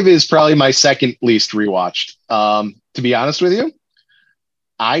 5 is probably my second least rewatched. To be honest with you,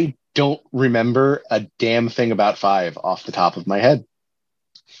 I don't remember a damn thing about 5 off the top of my head.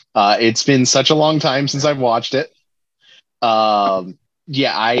 It's been such a long time since I've watched it. It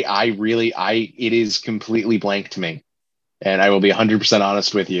is completely blank to me. And I will be 100%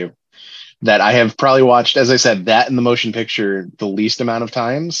 honest with you that I have probably watched, as I said, that in the motion picture the least amount of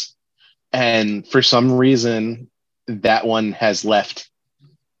times. And for some reason, that one has left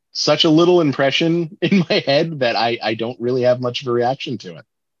such a little impression in my head that I don't really have much of a reaction to it.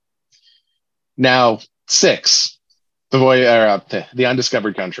 Now, 6. The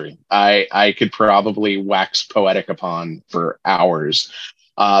Undiscovered Country. I could probably wax poetic upon for hours.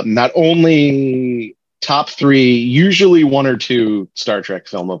 Not only top three, usually one or two Star Trek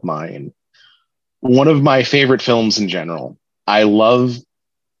film of mine. One of my favorite films in general. I love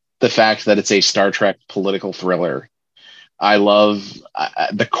the fact that it's a Star Trek political thriller. I love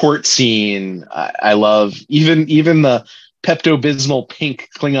the court scene. I love even the Pepto Bismol pink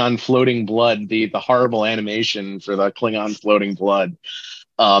Klingon floating blood, the horrible animation for the Klingon floating blood,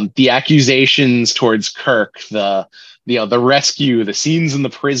 the accusations towards Kirk, the rescue, the scenes in the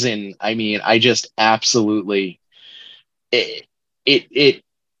prison. I mean, I just absolutely it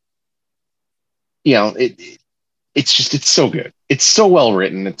it's so good. It's so well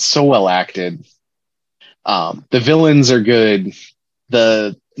written. It's so well acted. The villains are good.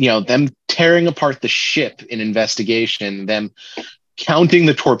 Them tearing apart the ship in investigation, them counting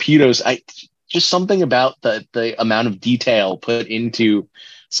the torpedoes. Just something about the amount of detail put into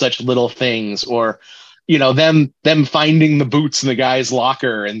such little things, or them finding the boots in the guy's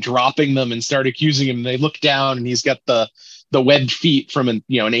locker and dropping them and start accusing him. They look down and he's got the webbed feet from an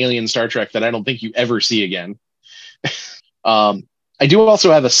alien Star Trek that I don't think you ever see again. I do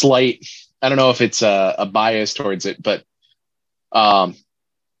also have a slight, I don't know if it's a bias towards it, but I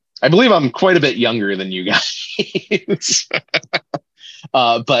believe I'm quite a bit younger than you guys.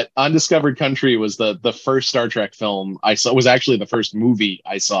 But Undiscovered Country was the first Star Trek film I saw. It was actually the first movie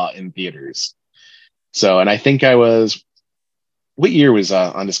I saw in theaters. So, and I think what year was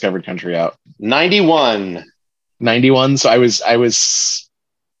Undiscovered Country out? 91. 91. So I was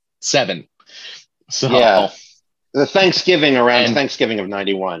 7. So yeah, the Thanksgiving of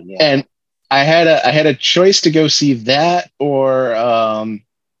 91. Yeah. And I had a choice to go see that or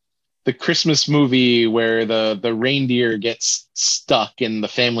the Christmas movie where the reindeer gets stuck and the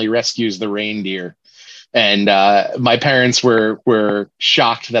family rescues the reindeer. And my parents were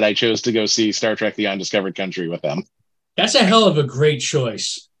shocked that I chose to go see Star Trek: The Undiscovered Country with them. That's a hell of a great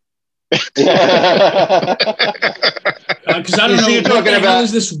choice. Because I don't know what the hell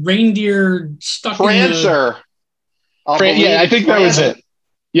is this reindeer stuck Prancer. I think that was it.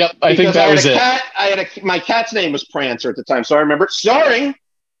 Yep, I think that was it. My cat's name was Prancer at the time, so I remember it starring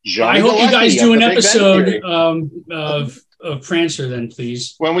Johnny. I hope you guys do an episode of Prancer then,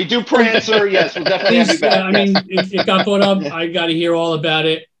 please. When we do Prancer, yes, we'll definitely have you back. I mean, if it got brought up, I got to hear all about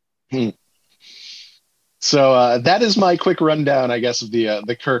it. So that is my quick rundown, I guess, of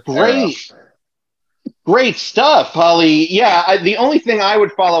the Kirk. Great stuff, Holly. Yeah, the only thing I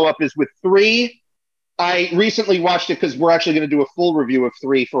would follow up is with 3. I recently watched it because we're actually going to do a full review of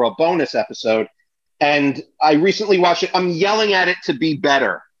 3 for a bonus episode. And I recently watched it. I'm yelling at it to be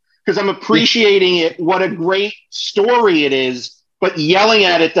better because I'm appreciating it. What a great story it is. But yelling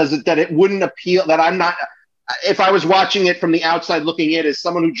at it that it wouldn't appeal, that I'm not. If I was watching it from the outside looking in as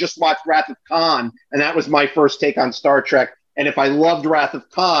someone who just watched Wrath of Khan, and that was my first take on Star Trek. And if I loved Wrath of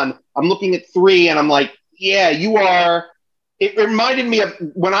Khan, I'm looking at 3 and I'm like, yeah, you are. It reminded me of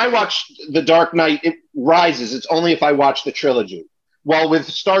when I watched The Dark Knight Rises. It's only if I watch the trilogy. While with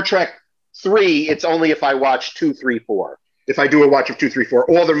Star Trek 3, it's only if I watch 2, 3, 4. If I do a watch of 2, 3,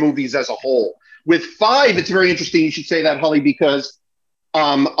 4, all their movies as a whole. With 5, it's very interesting. You should say that, Holly, because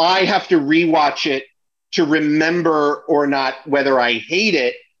I have to rewatch it to remember or not whether I hate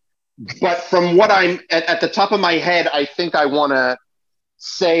it. But from what I'm at the top of my head, I think I want to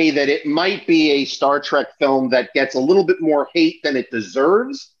say that it might be a Star Trek film that gets a little bit more hate than it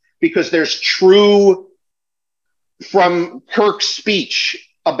deserves, because there's from Kirk's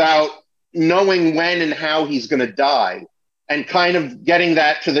speech about knowing when and how he's going to die and kind of getting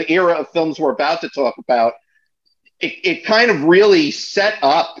that to the era of films we're about to talk about. It kind of really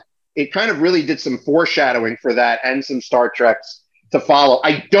it kind of really did some foreshadowing for that and some Star Treks to follow.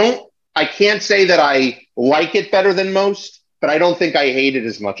 I can't say that I like it better than most, but I don't think I hate it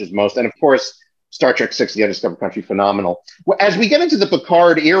as much as most. And of course, Star Trek 6, The Undiscovered Country, phenomenal. Well, as we get into the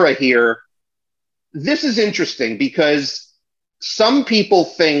Picard era here, this is interesting because some people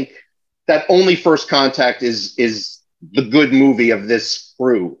think that only First Contact is the good movie of this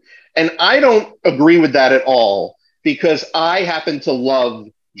crew. And I don't agree with that at all, because I happen to love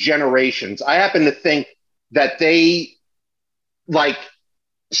Generations. I happen to think that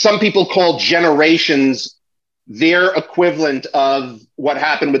some people call Generations their equivalent of what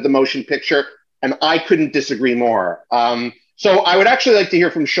happened with the motion picture, and I couldn't disagree more. So I would actually like to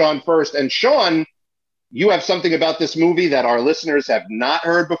hear from Sean first. And Sean, you have something about this movie that our listeners have not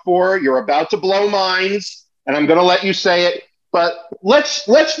heard before. You're about to blow minds, and I'm going to let you say it. But let's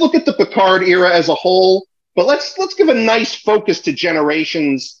look at the Picard era as a whole. But let's give a nice focus to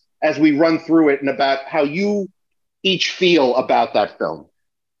Generations as we run through it, and about how you each feel about that film?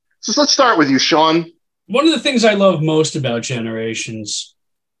 So let's start with you, Sean. One of the things I love most about Generations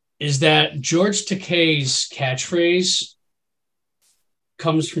is that George Takei's catchphrase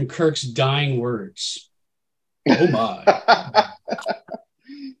comes from Kirk's dying words. Oh my.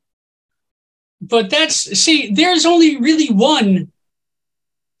 But there's only really one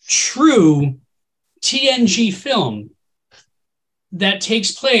true TNG film that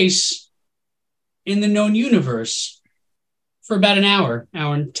takes place in the known universe for about an hour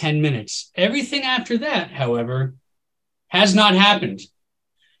and 10 minutes. Everything after that, however, has not happened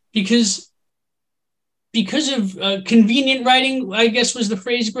because of convenient writing, I guess was the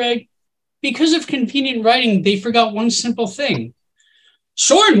phrase, Greg. Because of convenient writing, they forgot one simple thing.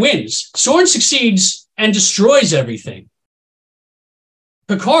 Soren wins. Soren succeeds and destroys everything.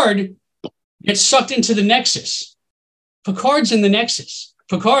 Picard gets sucked into the Nexus. Picard's in the Nexus.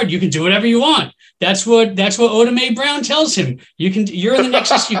 Picard, you can do whatever you want. That's what Oda Mae Brown tells him. You're in the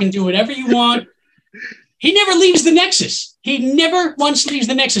Nexus. You can do whatever you want. He never leaves the Nexus. He never once leaves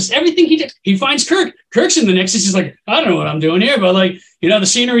the Nexus. Everything he finds Kirk. Kirk's in the Nexus. He's like, I don't know what I'm doing here, but the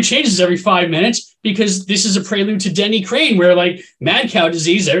scenery changes every 5 minutes because this is a prelude to Denny Crane, where mad cow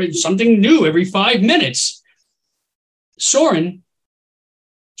disease, something new every 5 minutes. Soren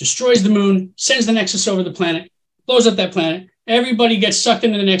destroys the moon, sends the Nexus over the planet, blows up that planet. Everybody gets sucked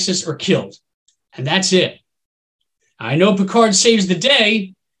into the Nexus or killed. And that's it. I know Picard saves the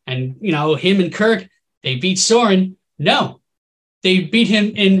day, and him and Kirk, they beat Soren. No, they beat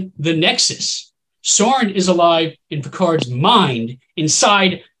him in the Nexus. Soren is alive in Picard's mind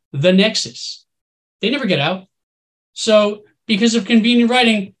inside the Nexus. They never get out. So because of convenient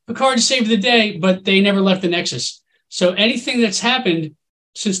writing, Picard saved the day, but they never left the Nexus. So anything that's happened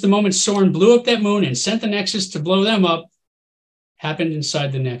since the moment Soren blew up that moon and sent the Nexus to blow them up happened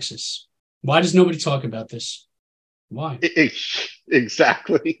inside the Nexus. Why does nobody talk about this? Why?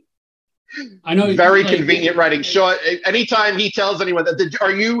 Exactly. I know. Very convenient writing. Sean, anytime he tells anyone that,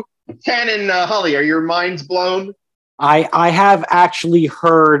 are you, Ken and Holly, are your minds blown? I have actually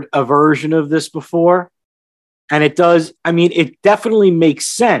heard a version of this before, and it definitely makes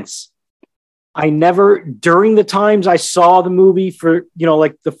sense. During the times I saw the movie for,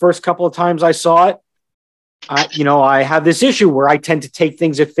 the first couple of times I saw it, I have this issue where I tend to take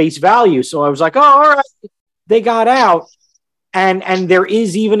things at face value. So I was like, oh, all right, they got out. And there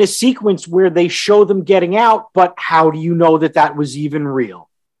is even a sequence where they show them getting out, but how do you know that was even real?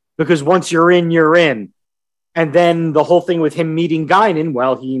 Because once you're in, you're in. And then the whole thing with him meeting Guinan,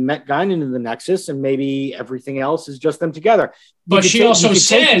 well, he met Guinan in the Nexus, and maybe everything else is just them together. But she also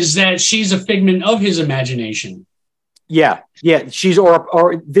says that she's a figment of his imagination. Yeah. She's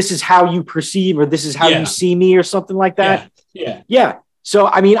or this is how you perceive, or this is how you see me, or something like that. Yeah. So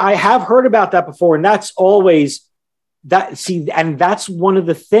I have heard about that before, and that's always and that's one of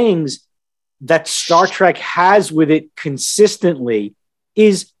the things that Star Trek has with it consistently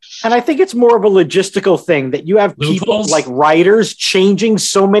is, and I think it's more of a logistical thing, that you have people like writers changing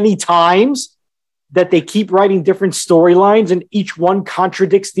so many times that they keep writing different storylines and each one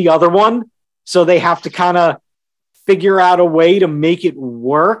contradicts the other one. So they have to kind of figure out a way to make it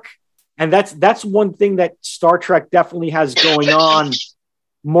work. And that's one thing that Star Trek definitely has going on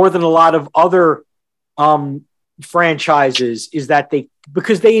more than a lot of other franchises, is that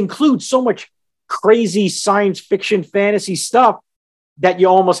because they include so much crazy science fiction fantasy stuff that you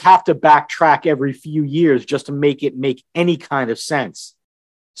almost have to backtrack every few years just to make it make any kind of sense.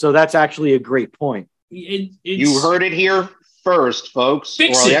 So that's actually a great point. You heard it here first, folks.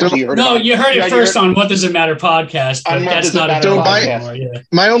 Fix it. You heard it first on What Does It Matter podcast, but that's not a podcast.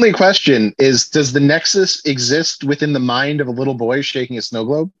 My only question is, does the Nexus exist within the mind of a little boy shaking a snow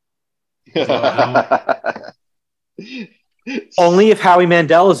globe? Only if Howie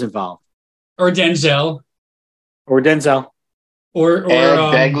Mandel is involved. Or Denzel. Or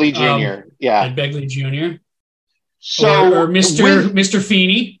Ed Begley Jr. Ed Begley Jr. So or Mr.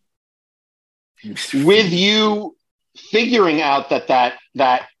 Feeney. With you figuring out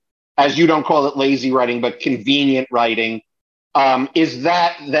that as you don't call it lazy writing, but convenient writing, is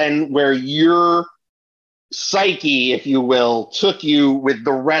that then where your psyche, if you will, took you with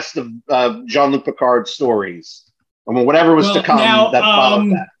the rest of Jean-Luc Picard's stories? I mean, whatever was to come that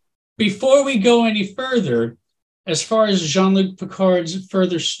followed that. Before we go any further, as far as Jean-Luc Picard's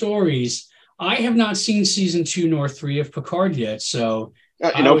further stories, I have not seen season 2 nor 3 of Picard yet, so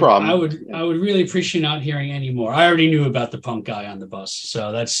no problem. I would really appreciate not hearing any more. I already knew about the punk guy on the bus, so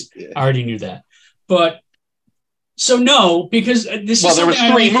I already knew that. But so no, because this is there was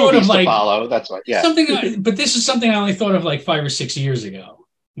 3 movies to follow. That's why, but this is something I only thought of 5 or 6 years ago,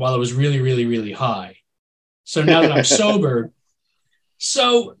 while it was really, really, really high. So now that I'm sober,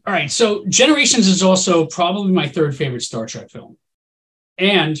 all right. So Generations is also probably my third favorite Star Trek film,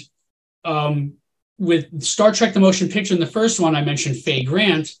 and with Star Trek: The Motion Picture, in the first one, I mentioned Faye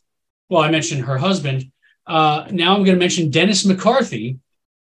Grant. Well, I mentioned her husband. Now I'm going to mention Dennis McCarthy,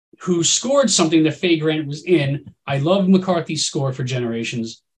 who scored something that Faye Grant was in. I love McCarthy's score for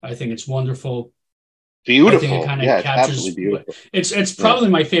Generations. I think it's wonderful. Beautiful. I think it kind of captures. Absolutely beautiful. It's probably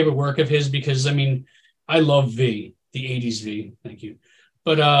my favorite work of his because, I mean, I love V, the 80s V. Thank you.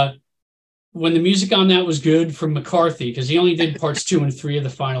 But when the music on that was good from McCarthy, because he only did parts 2 and 3 of the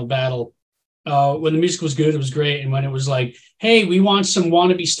final battle, when the music was good, it was great. And when it was like, hey, we want some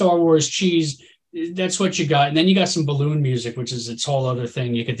wannabe Star Wars cheese, that's what you got. And then you got some balloon music, which is its whole other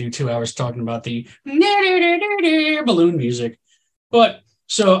thing. You could do 2 hours talking about the balloon music. But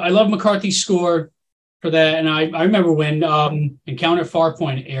so I love McCarthy's score for that. And I remember when Encounter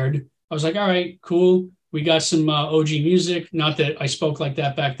Farpoint aired, I was like, all right, cool. We got some OG music. Not that I spoke like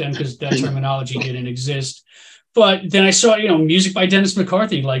that back then because that terminology didn't exist. But then I saw, music by Dennis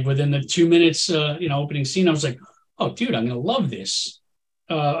McCarthy, like within the 2 minutes, opening scene. I was like, oh, dude, I'm going to love this.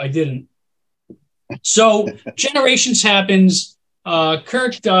 I didn't. So Generations happens.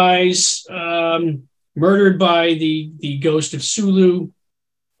 Kirk dies, murdered by the ghost of Sulu.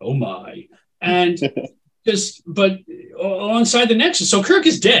 Oh, my. And but alongside the Nexus. So Kirk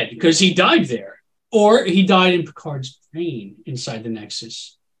is dead because he died there. Or he died in Picard's brain inside the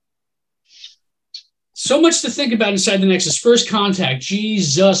Nexus. So much to think about inside the Nexus. First Contact.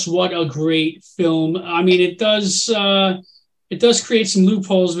 Jesus, what a great film. I mean, it does create some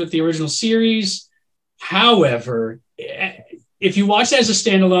loopholes with the original series. However, if you watch that as a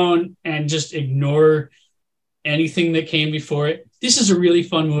standalone and just ignore anything that came before it, this is a really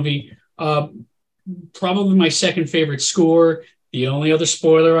fun movie. Probably my second favorite score. The only other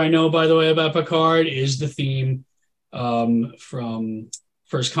spoiler I know, by the way, about Picard is the theme from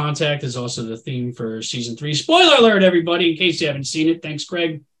First Contact is also the theme for season 3. Spoiler alert, everybody, in case you haven't seen it. Thanks,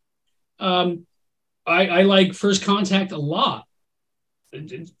 Craig. I like First Contact a lot.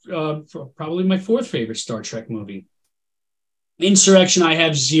 Probably my fourth favorite Star Trek movie. Insurrection, I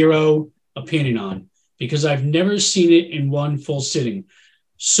have zero opinion on because I've never seen it in one full sitting.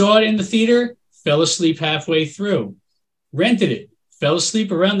 Saw it in the theater, fell asleep halfway through. Rented it, fell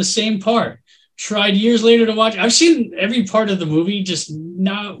asleep around the same part. Tried years later to watch. I've seen every part of the movie, just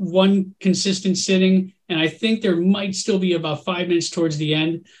not one consistent sitting. And I think there might still be about 5 minutes towards the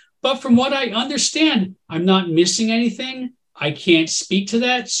end. But from what I understand, I'm not missing anything. I can't speak to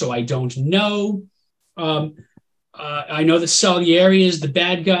that, so I don't know. I know that Salieri is the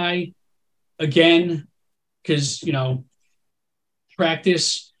bad guy again, because,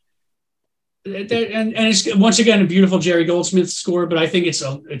 practice. And it's once again a beautiful Jerry Goldsmith score, but I think it's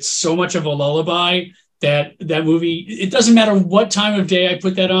so much of a lullaby that movie, it doesn't matter what time of day I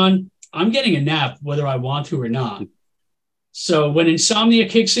put that on, I'm getting a nap whether I want to or not. So when insomnia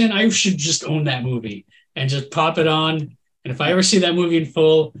kicks in, I should just own that movie and just pop it on. And if I ever see that movie in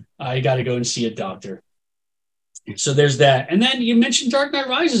full, I got to go and see a doctor. So there's that. And then you mentioned Dark Knight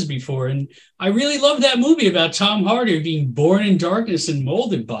Rises before, and I really love that movie about Tom Hardy being born in darkness and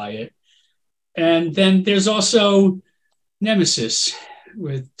molded by it. And then there's also Nemesis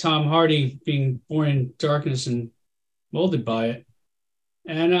with Tom Hardy being born in darkness and molded by it.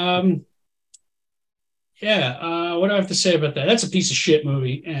 And what do I have to say about that? That's a piece of shit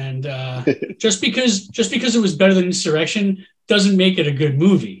movie. And just because it was better than Insurrection doesn't make it a good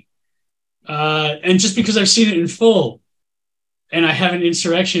movie. And just because I've seen it in full and I have an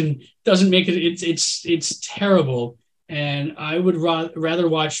Insurrection doesn't make it. It's terrible. And I would rather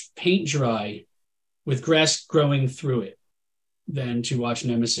watch paint dry with grass growing through it than to watch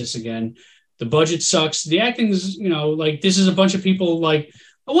Nemesis again. The budget sucks. The acting's, this is a bunch of people like,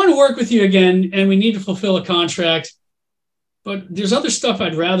 I want to work with you again, and we need to fulfill a contract. But there's other stuff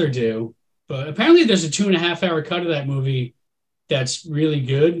I'd rather do. But apparently there's a 2.5-hour cut of that movie that's really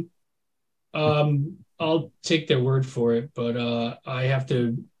good. I'll take their word for it, but I have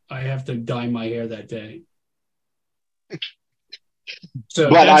to dye my hair that day. So,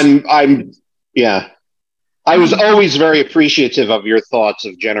 but I was always very appreciative of your thoughts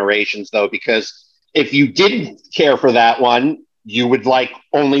of Generations, though, because if you didn't care for that one, you would like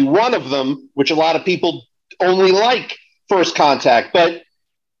only one of them, which a lot of people only like First Contact. But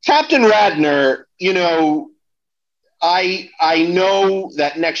Captain Radner, I know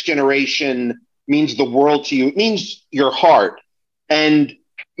that Next Generation means the world to you. It means your heart. And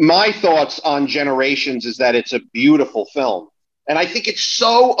my thoughts on Generations is that it's a beautiful film. And I think it's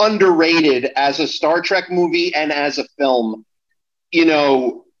so underrated as a Star Trek movie and as a film.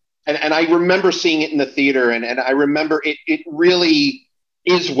 And I remember seeing it in the theater, and I remember it really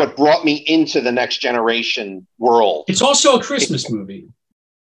is what brought me into the Next Generation world. It's also a Christmas movie.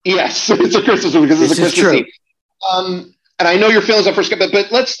 Yes, it's a Christmas movie because it's a Christmas movie. And I know your feelings on first,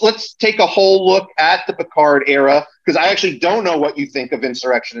 but let's take a whole look at the Picard era, because I actually don't know what you think of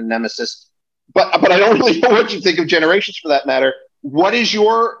Insurrection and Nemesis, but I don't really know what you think of Generations for that matter. What is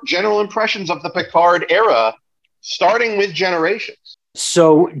your general impressions of the Picard era, starting with Generations?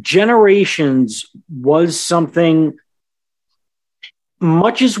 So Generations was something,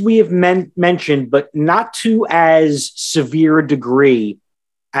 much as we have mentioned, but not to as severe a degree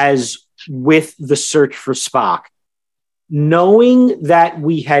as with The Search for Spock. Knowing that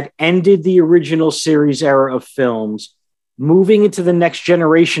we had ended the original series era of films, moving into the Next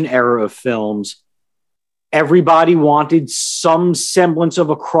Generation era of films, everybody wanted some semblance of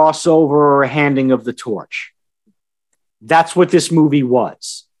a crossover or a handing of the torch. That's what this movie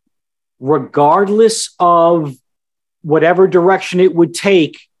was. Regardless of whatever direction it would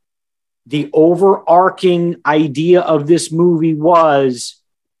take, the overarching idea of this movie was,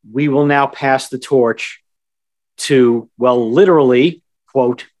 we will now pass the torch to, well, literally,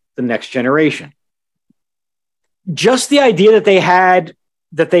 quote, the next generation. Just the idea that they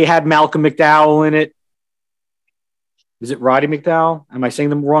had Malcolm McDowell in it. Is it Roddy McDowell? Am I saying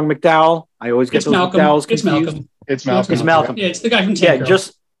them wrong, McDowell? I always get those McDowells confused. It's Malcolm. It's Malcolm. It's Malcolm. Yeah, it's the guy from Tank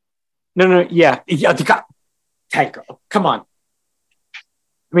Girl. Yeah, the guy. Tank Girl. Come on.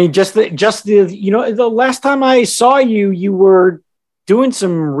 I mean, just the the last time I saw you, you were doing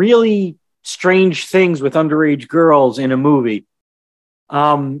some really strange things with underage girls in a movie.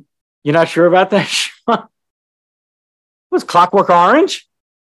 You're not sure about that, Sean? Was Clockwork Orange?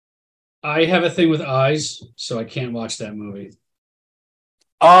 I have a thing with eyes, so I can't watch that movie.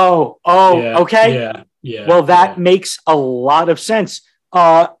 Oh, Yeah, okay. Yeah. Well, that makes a lot of sense.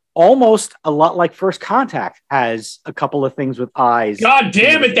 Almost a lot like First Contact has a couple of things with eyes. God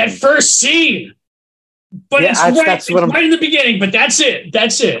damn it, that first scene. But Yeah, it's right in the beginning, but that's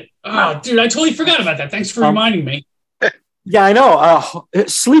it. Oh, dude, I totally forgot about that. Thanks for reminding me. Yeah, I know.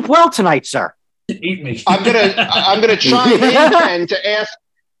 Sleep well tonight, sir. Eat me. I'm gonna chime in, Ken, to ask.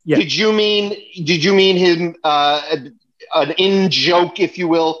 Yeah. Did you mean him an in joke, if you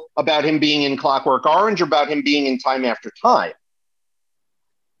will, about him being in Clockwork Orange, or about him being in Time After Time?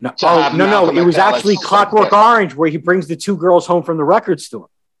 No. It was actually Clockwork Orange, where he brings the two girls home from the record store.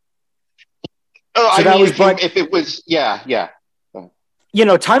 Oh, so if it was, yeah.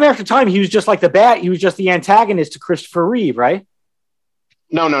 Time After Time, he was just like he was just the antagonist to Christopher Reeve, right?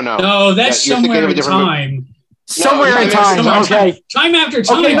 No. No, that's Somewhere in Time. Somewhere in Time. Okay. Time After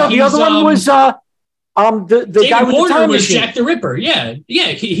Time. Okay, no, the other one was the David guy with Warner the time was machine. Jack the Ripper. Yeah.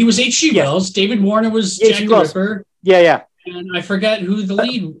 He was H.G. Wells. David Warner was Jack the Ripper. Yeah. And I forget who the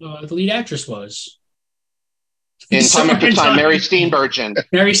lead actress was. In Time After Time, Mary Steenburgen.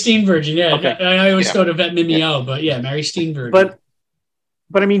 Mary Steenburgen, yeah. Okay. I always go to Vet Mimeo, but yeah, Mary Steenburgen.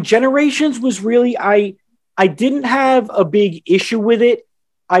 But I mean, Generations was really, I didn't have a big issue with it.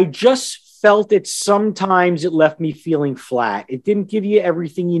 I just felt that sometimes it left me feeling flat. It didn't give you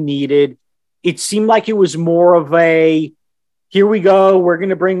everything you needed. It seemed like it was more of a, here we go, we're going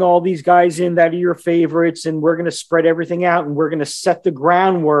to bring all these guys in that are your favorites, and we're going to spread everything out, and we're going to set the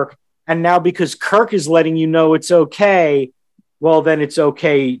groundwork. And now because Kirk is letting you know it's okay, well, then it's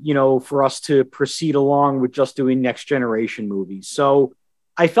okay, for us to proceed along with just doing Next Generation movies. So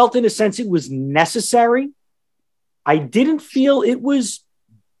I felt in a sense it was necessary. I didn't feel it was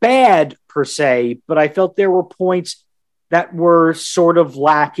bad per se, but I felt there were points that were sort of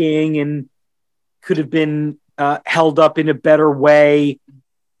lacking and could have been held up in a better way.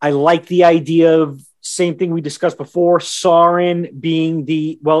 I like the idea of, same thing we discussed before, Soren being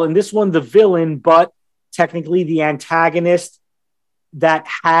in this one, the villain, but technically the antagonist that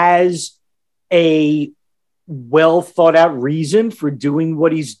has a well thought out reason for doing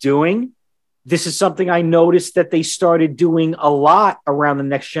what he's doing. This is something I noticed that they started doing a lot around the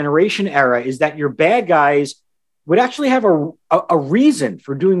Next Generation era, is that your bad guys would actually have a reason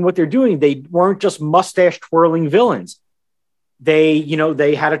for doing what they're doing. They weren't just mustache twirling villains. They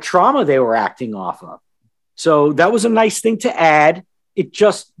had a trauma they were acting off of. So that was a nice thing to add. It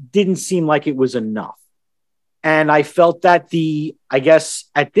just didn't seem like it was enough. And I felt that I guess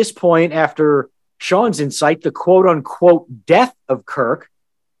at this point, after Sean's insight, the quote unquote death of Kirk,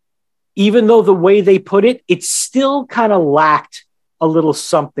 even though the way they put it, it still kind of lacked a little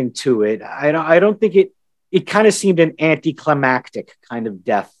something to it. I don't think it kind of seemed an anticlimactic kind of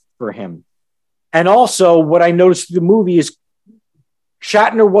death for him. And also what I noticed in the movie is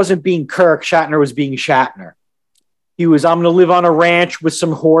Shatner wasn't being Kirk, Shatner was being Shatner. He was, I'm going to live on a ranch with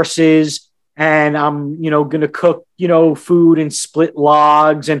some horses, and I'm, going to cook, food and split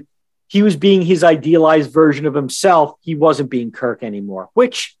logs. And he was being his idealized version of himself. He wasn't being Kirk anymore,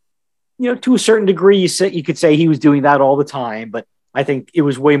 which, to a certain degree, you could say he was doing that all the time, but I think it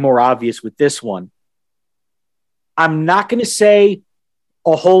was way more obvious with this one. I'm not going to say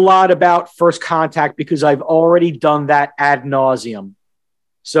a whole lot about First Contact because I've already done that ad nauseum.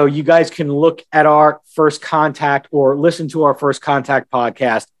 So you guys can look at our First Contact or listen to our First Contact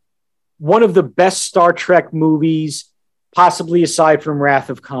podcast. One of the best Star Trek movies, possibly aside from Wrath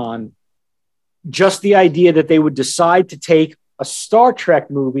of Khan. Just the idea that they would decide to take a Star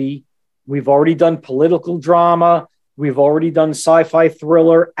Trek movie. We've already done political drama. We've already done sci-fi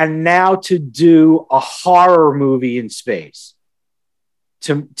thriller. And now to do a horror movie in space.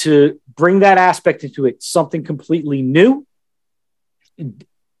 To bring that aspect into it, something completely new.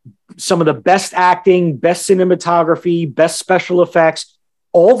 Some of the best acting, best cinematography, best special effects.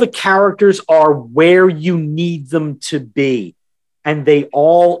 All the characters are where you need them to be. And they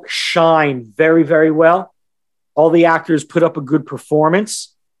all shine very, very well. All the actors put up a good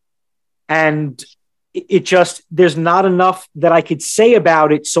performance. And it just, there's not enough that I could say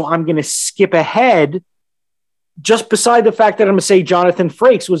about it. So I'm going to skip ahead. Just beside the fact that I'm going to say Jonathan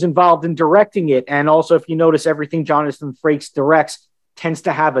Frakes was involved in directing it. And also, if you notice, everything Jonathan Frakes directs tends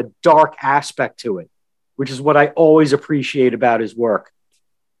to have a dark aspect to it, which is what I always appreciate about his work.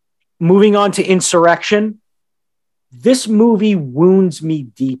 Moving on to Insurrection. This movie wounds me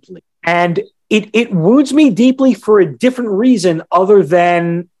deeply. And it wounds me deeply for a different reason other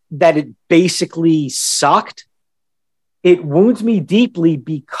than that it basically sucked. It wounds me deeply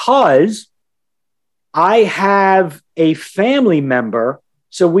because I have a family member.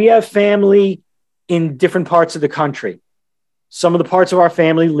 So we have family in different parts of the country. Some of the parts of our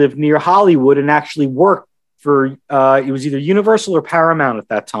family live near Hollywood and actually worked for, it was either Universal or Paramount at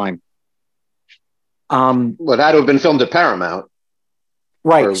that time. Well, that would have been filmed at Paramount.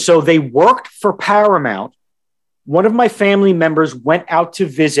 Right. So they worked for Paramount. One of my family members went out to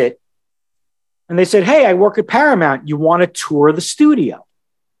visit and they said, "Hey, I work at Paramount. You want to tour the studio?"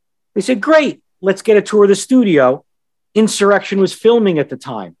 They said, "Great. Let's get a tour of the studio." Insurrection was filming at the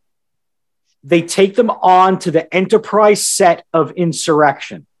time. They take them on to the Enterprise set of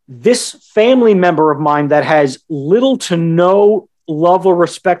Insurrection. This family member of mine that has little to no love or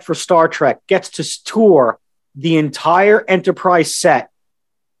respect for Star Trek gets to tour the entire Enterprise set,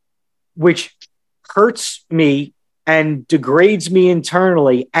 which hurts me and degrades me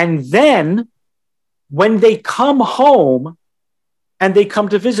internally. And then when they come home and they come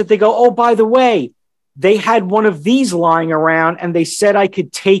to visit, they go, "Oh, by the way, they had one of these lying around and they said I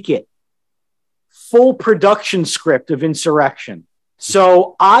could take it." Full production script of Insurrection.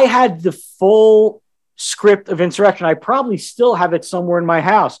 So I had the full script of Insurrection. I probably still have it somewhere in my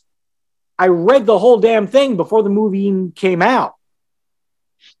house. I read the whole damn thing before the movie came out.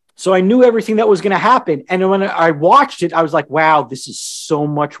 So I knew everything that was going to happen. And when I watched it, I was like, wow, this is so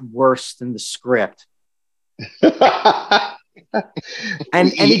much worse than the script. and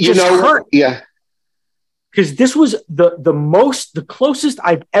it just hurt. Yeah. Because this was the closest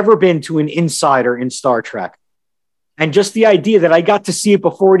I've ever been to an insider in Star Trek. And just the idea that I got to see it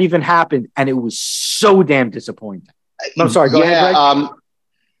before it even happened, and it was so damn disappointing. I'm sorry, go ahead, Greg.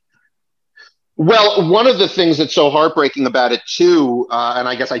 Well, one of the things that's so heartbreaking about it, too, and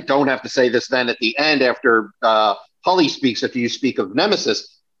I guess I don't have to say this then at the end after Holly speaks, after you speak of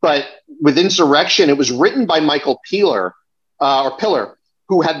Nemesis, but with Insurrection, it was written by Michael Piller,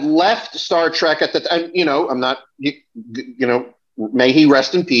 who had left Star Trek at the time. I'm not, may he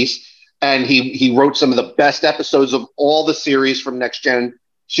rest in peace. And he wrote some of the best episodes of all the series from Next Gen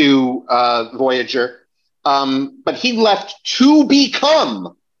to Voyager. But he left to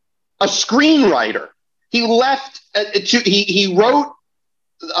become a screenwriter. He left he wrote,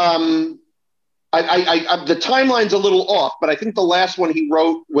 the timeline's a little off, but I think the last one he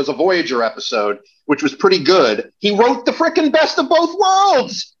wrote was a Voyager episode, which was pretty good. He wrote the frickin' Best of Both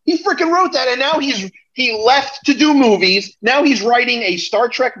Worlds. He frickin' wrote that, and now he left to do movies. Now he's writing a Star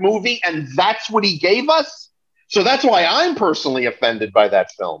Trek movie, and that's what he gave us. So that's why I'm personally offended by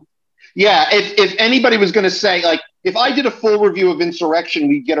that film. Yeah, if anybody was going to say, like, if I did a full review of Insurrection,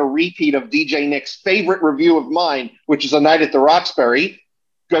 we'd get a repeat of DJ Nick's favorite review of mine, which is A Night at the Roxbury.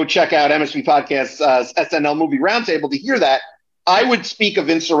 Go check out MSP Podcast's SNL Movie Roundtable to hear that. I would speak of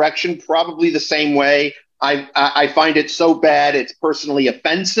Insurrection probably the same way. I find it so bad, it's personally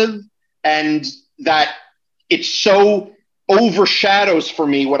offensive, and that it so overshadows for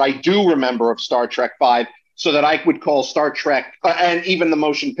me what I do remember of Star Trek V, so that I would call Star Trek and even the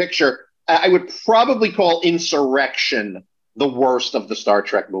motion picture I would probably call Insurrection the worst of the Star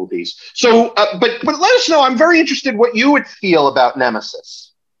Trek movies. So, but let us know. I'm very interested what you would feel about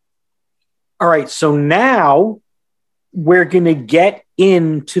Nemesis. All right, so now we're going to get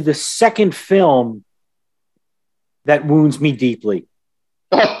into the second film that wounds me deeply.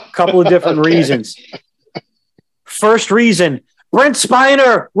 A couple of different reasons. First reason, Brent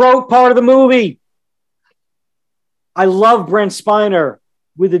Spiner wrote part of the movie. I love Brent Spiner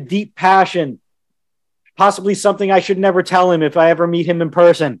with a deep passion. Possibly something I should never tell him if I ever meet him in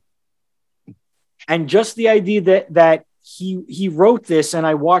person. And just the idea that he wrote this, and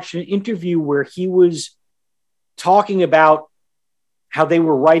I watched an interview where he was talking about how they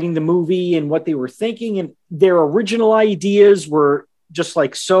were writing the movie and what they were thinking, and their original ideas were just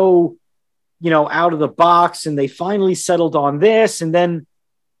like so, out of the box, and they finally settled on this. And then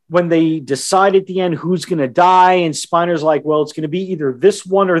when they decide at the end who's going to die, and Spiner's like, well, it's going to be either this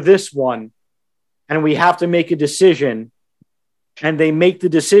one or this one, and we have to make a decision, and they make the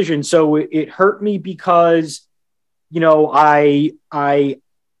decision. So it hurt me because,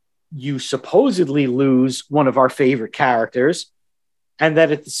 you supposedly lose one of our favorite characters, and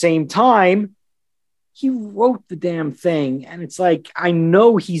that at the same time, he wrote the damn thing. And it's like, I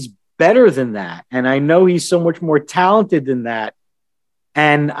know he's better than that. And I know he's so much more talented than that.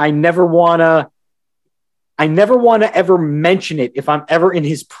 And I never want to ever mention it if I'm ever in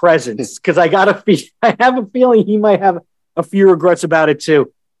his presence, because I have a feeling he might have a few regrets about it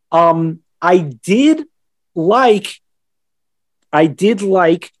too. I did like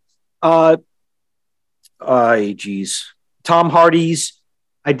Tom Hardy's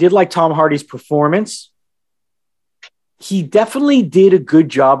performance. He definitely did a good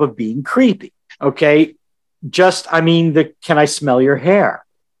job of being creepy. Okay. Can I smell your hair?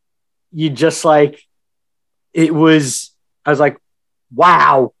 I was like,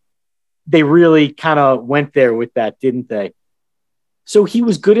 wow, they really kind of went there with that, didn't they? So he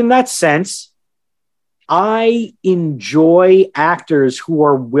was good in that sense. I enjoy actors who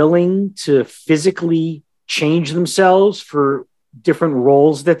are willing to physically change themselves for different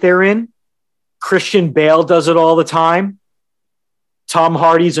roles that they're in. Christian Bale does it all the time. Tom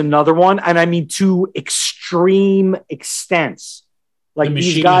Hardy's another one. And I mean, to extreme extents. Like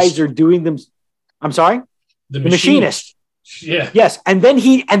these guys are doing them. I'm sorry? The Machinist. Yeah. Yes. And then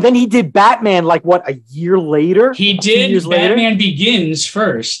he did Batman a year later? He did Batman Begins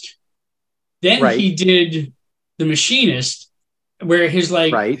first. Then he did The Machinist, where his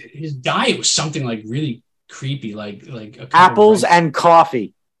diet was something like really creepy, like apples and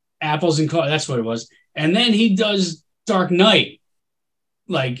coffee. Apples and coffee, that's what it was. And then he does Dark Knight,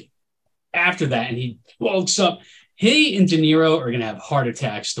 after that, and he bulks up. He and De Niro are going to have heart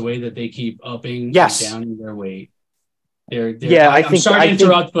attacks the way that they keep upping and downing their weight. I'm sorry to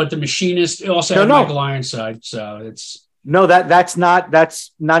interrupt, but The Machinist also had Michael Ironside, so it's... No, that's not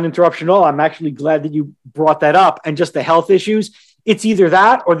interruption at all. I'm actually glad that you brought that up. And just the health issues, it's either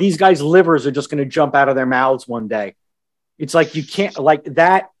that or these guys' livers are just going to jump out of their mouths one day. It's like you can't like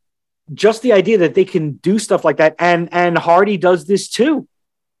that. Just the idea that they can do stuff like that, and Hardy does this too.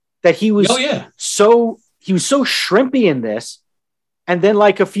 That he was so shrimpy in this, and then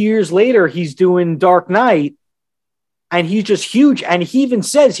a few years later he's doing Dark Knight, and he's just huge. And he even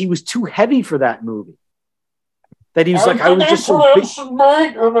says he was too heavy for that movie. That he was I was just so big.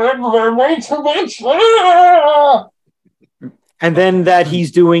 And then that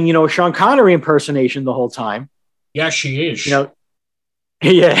he's doing, Sean Connery impersonation the whole time. Yes, she is. Yeah.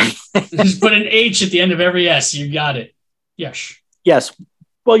 Just put an H at the end of every S. You got it. Yes. Yes.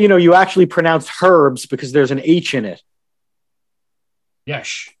 Well, you actually pronounced herbs because there's an H in it.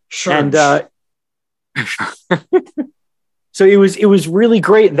 Yes. Sure. And so it was really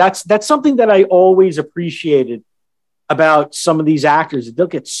great. That's something that I always appreciated about some of these actors. They'll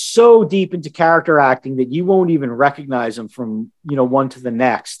get so deep into character acting that you won't even recognize them from, one to the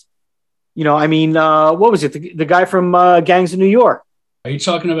next. What was it? The guy from Gangs of New York. Are you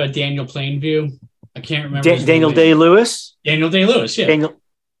talking about Daniel Plainview? I can't remember. Daniel Day-Lewis? Daniel Day-Lewis, yeah. Daniel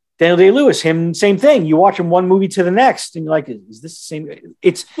Day-Lewis, him, same thing. You watch him one movie to the next, and you're like, is this the same?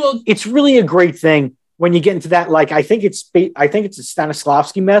 It's really a great thing when you get into that. I think it's a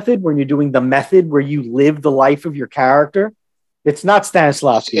Stanislavski method when you're doing the method where you live the life of your character. It's not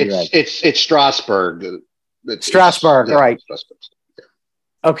Stanislavski, right? It's Strasberg. Strasberg, right? Strasberg.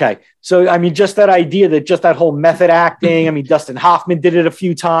 Okay, so just that idea that whole method acting. Dustin Hoffman did it a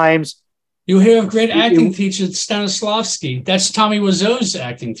few times. You hear of great acting teacher Stanislavski. That's Tommy Wiseau's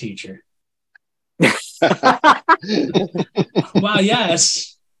acting teacher. Wow,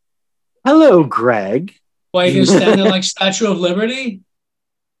 yes. Hello, Greg. Why, you gonna stand there like Statue of Liberty?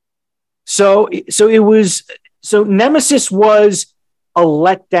 So Nemesis was a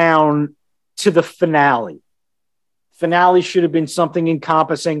letdown to the finale. Finale should have been something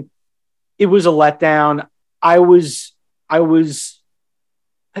encompassing. It was a letdown. I was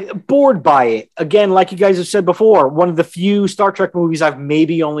bored by it. Again, like you guys have said before, one of the few Star Trek movies I've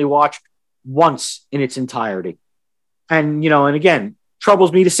maybe only watched once in its entirety. And, and again,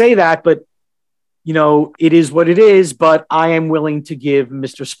 troubles me to say that, but, it is what it is, but I am willing to give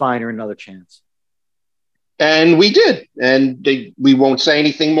Mr. Spiner another chance. And we did. And we won't say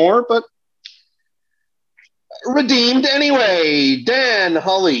anything more, but redeemed anyway. Dan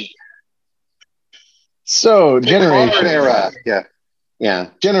Hully. So, Generation. Era. Yeah.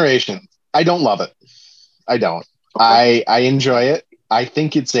 Generation. I don't love it. I don't. Okay. I enjoy it. I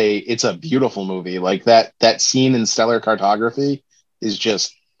think it's a beautiful movie. Like that scene in Stellar Cartography is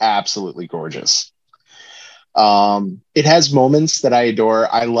just absolutely gorgeous. It has moments that I adore.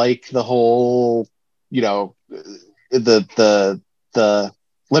 I like the whole, the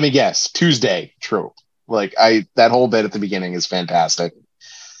let me guess, Tuesday trope. Like that whole bit at the beginning is fantastic.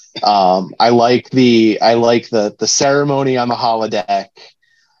 I like the ceremony on the holodeck.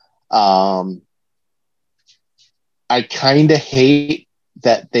 I kind of hate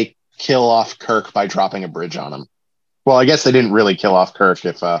that they kill off Kirk by dropping a bridge on him. Well, I guess they didn't really kill off Kirk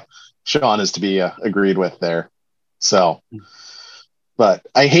if Sean is to be agreed with there. So, but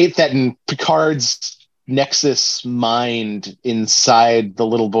I hate that in Picard's Nexus mind inside the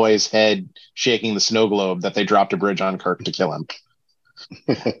little boy's head shaking the snow globe that they dropped a bridge on Kirk to kill him.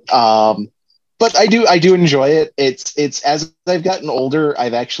 But I do enjoy it. It's as I've gotten older,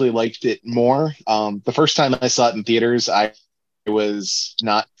 I've actually liked it more. The first time I saw it in theaters, I was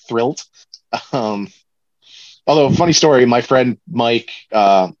not thrilled. Although, funny story, my friend Mike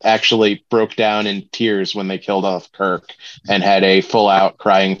actually broke down in tears when they killed off Kirk and had a full-out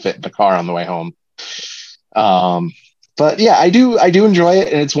crying fit in the car on the way home. But yeah, I do enjoy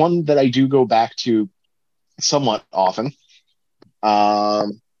it, and it's one that I do go back to somewhat often.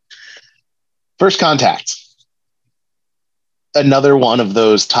 First Contact. Another one of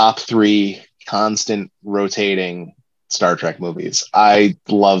those top 3 constant rotating Star Trek movies. I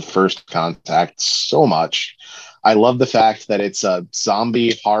love First Contact so much. I love the fact that it's a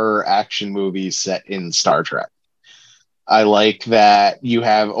zombie horror action movie set in Star Trek. I like that you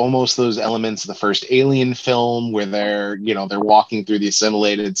have almost those elements of the first Alien film where they're walking through the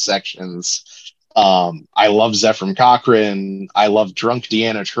assimilated sections. I love Zefram Cochrane. I love drunk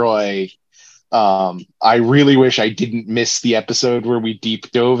Deanna Troi. I really wish I didn't miss the episode where we deep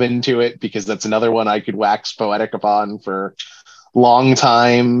dove into it, because that's another one I could wax poetic upon for long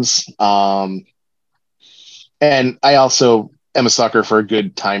times. And I also am a sucker for a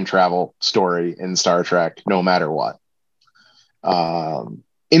good time travel story in Star Trek, no matter what.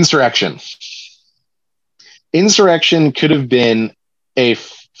 Insurrection. Insurrection could have been a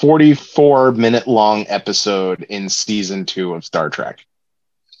 44-minute long episode in season 2 of Star Trek.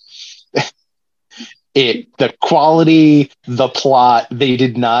 The quality, the plot, they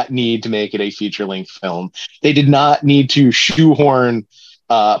did not need to make it a feature-length film. They did not need to shoehorn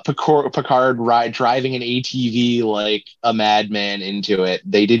Picard driving an ATV like a madman into it.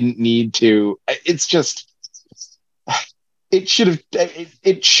 They didn't need to. It's just, it should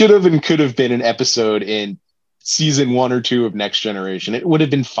have and could have been an episode in season 1 or 2 of Next Generation. It would have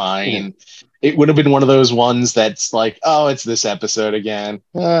been fine. It would have been one of those ones that's like, oh, it's this episode again.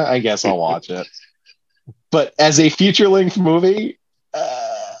 I guess I'll watch it. But as a feature-length movie,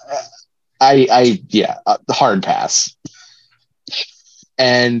 hard pass.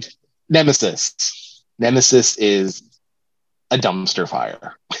 And Nemesis. Nemesis is a dumpster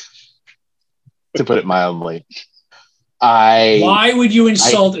fire, to put it mildly. Why would you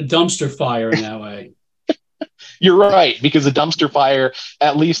insult a dumpster fire in that way? You're right, because a dumpster fire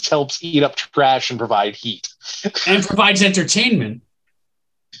at least helps eat up trash and provide heat. And provides entertainment.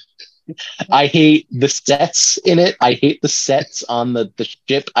 I hate the sets in it. I hate the sets on the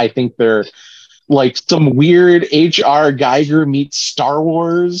ship. I think they're like some weird H.R. Geiger meets Star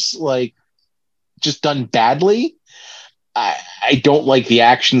Wars, like just done badly. I don't like the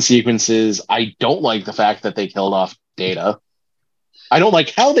action sequences. I don't like the fact that they killed off Data. I don't like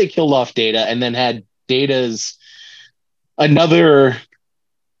how they killed off Data and then had Data's another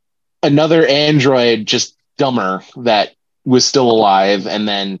android, just dumber, that was still alive, and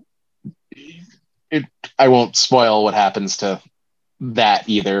then I won't spoil what happens to that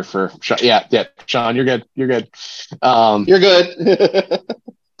either for Sean. Yeah, Sean, you're good. You're good. You're good.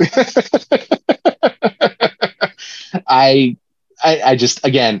 I just,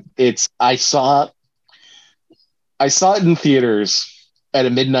 again, I saw it in theaters at a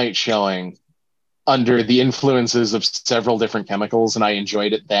midnight showing under the influences of several different chemicals, and I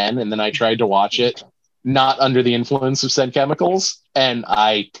enjoyed it then. And then I tried to watch it not under the influence of said chemicals, and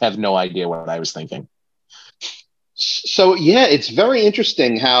I have no idea what I was thinking. So yeah, it's very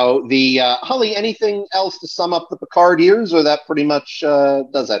interesting how the Holly. Anything else to sum up the Picard years, or that pretty much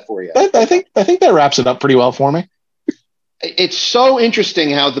does that for you? I think that wraps it up pretty well for me. It's so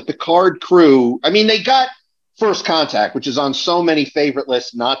interesting how the Picard crew. I mean, they got First Contact, which is on so many favorite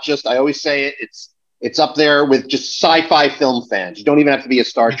lists. Not just I always say it. It's up there with just sci-fi film fans. You don't even have to be a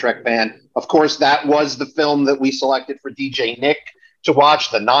Star Trek fan. Of course, that was the film that we selected for DJ Nick to watch.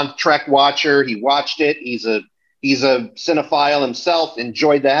 The non-Trek watcher. He watched it. He's a cinephile himself,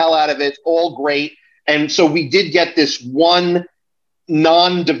 enjoyed the hell out of it, all great. And so we did get this one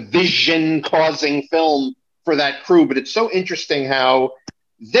non-division causing film for that crew. But it's so interesting how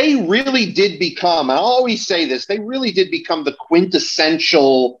they really did become, and I'll always say this, they really did become the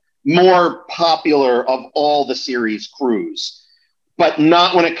quintessential, more popular of all the series crews, but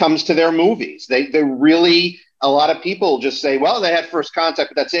not when it comes to their movies. They really, a lot of people just say, well, they had First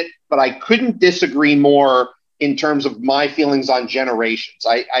Contact, but that's it. But I couldn't disagree more in terms of my feelings on Generations.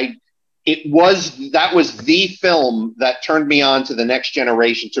 That was the film that turned me on to the Next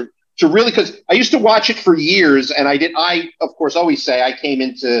Generation to really, because I used to watch it for years, and I of course always say I came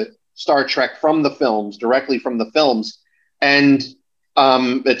into Star Trek from the films, directly from the films, and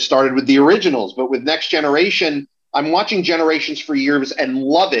it started with the originals. But with Next Generation, I'm watching Generations for years and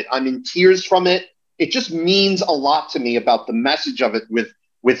love it. I'm in tears from it. It just means a lot to me about the message of it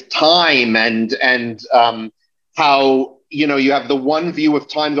with time and how, you have the one view of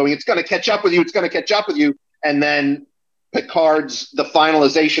time going, it's going to catch up with you, it's going to catch up with you. And then Picard's, the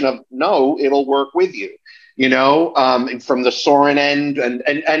finalization of, no, it'll work with you, and from the Soren end.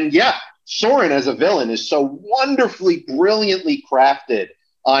 And yeah, Soren as a villain is so wonderfully, brilliantly crafted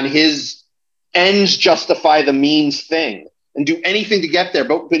on his ends justify the means thing and do anything to get there.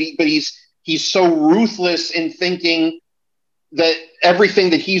 But he's so ruthless in thinking that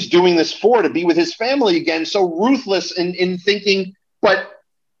everything that he's doing this for, to be with his family again, so ruthless in thinking, but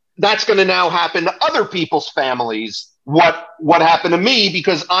that's going to now happen to other people's families. What happened to me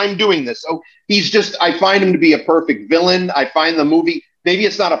because I'm doing this? So I find him to be a perfect villain. I find the movie, maybe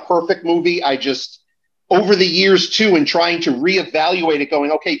it's not a perfect movie. I just, over the years too, in trying to reevaluate it, going,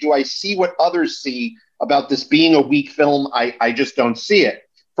 okay, do I see what others see about this being a weak film? I just don't see it.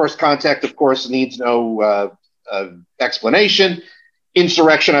 First Contact, of course, needs no explanation.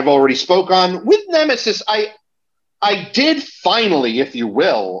 Insurrection, I've already spoke on. With Nemesis, I did finally, if you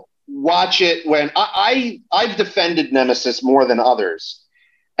will, watch it when I've defended Nemesis more than others.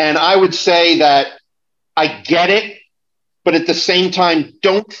 And I would say that I get it, but at the same time,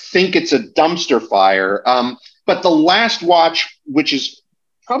 don't think it's a dumpster fire. But the last watch, which is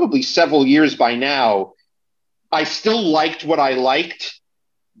probably several years by now, I still liked what I liked,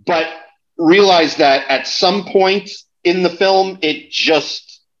 but realized that at some point in the film, it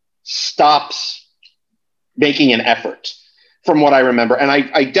just stops making an effort from what I remember. And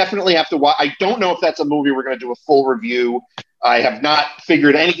I definitely have to watch. I don't know if that's a movie we're going to do a full review. I have not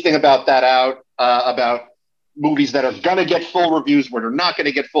figured anything about that out, about movies that are going to get full reviews, where they're not going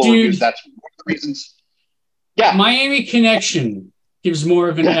to get full reviews. That's one of the reasons. Yeah. Miami Connection gives more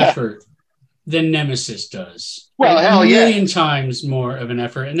of an effort than Nemesis does. Well, hell yeah. A million times more of an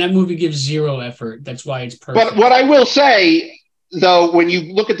effort. And that movie gives zero effort. That's why it's perfect. But what I will say, though, when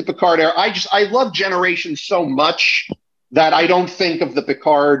you look at the Picard era, I love Generations so much that I don't think of the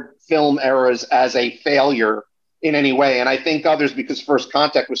Picard film eras as a failure in any way. And I think others, because First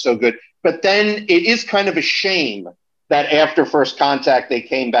Contact was so good. But then it is kind of a shame that after First Contact, they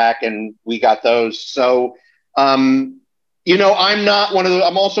came back and we got those. So, I'm also not one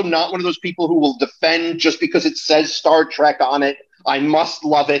of those people who will defend just because it says Star Trek on it. I must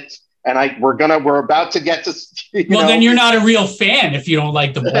love it. And we're about to get to, then you're not a real fan if you don't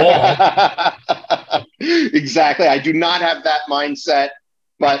like the ball. Exactly. I do not have that mindset,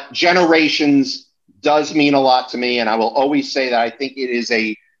 but Generations does mean a lot to me. And I will always say that I think it is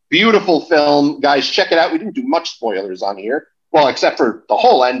a beautiful film. Guys, check it out. We didn't do much spoilers on here. Well, except for the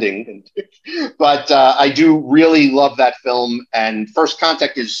whole ending. But I do really love that film. And First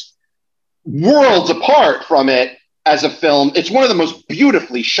Contact is worlds apart from it as a film. It's one of the most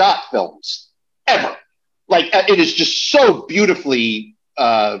beautifully shot films ever. Like, it is just so beautifully,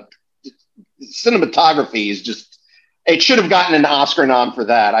 cinematography is just, it should have gotten an Oscar nom for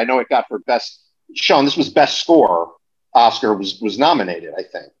that. I know it got for best, Sean, this was best score. Oscar was nominated, I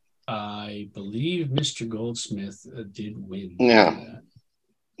think. I believe Mr. Goldsmith did win. Yeah.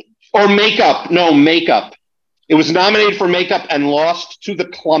 Or makeup. No, makeup. It was nominated for makeup and lost to the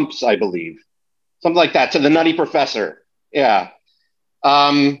Clumps, I believe. Something like that, to the Nutty Professor. Yeah.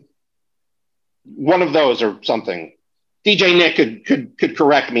 One of those or something. DJ Nick could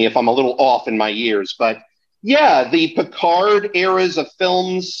correct me if I'm a little off in my years, but yeah, the Picard eras of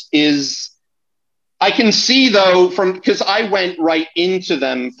films is, I can see though, because I went right into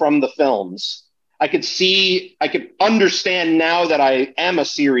them from the films. I could understand now that I am a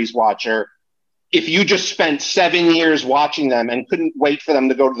series watcher. If you just spent 7 years watching them and couldn't wait for them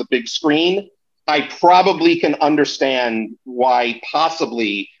to go to the big screen, I probably can understand why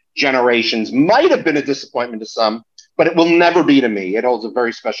possibly Generations might have been a disappointment to some, but it will never be to me. It holds a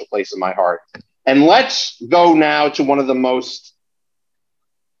very special place in my heart. And let's go now to one of the most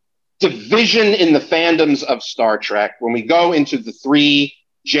division in the fandoms of Star Trek when we go into the 3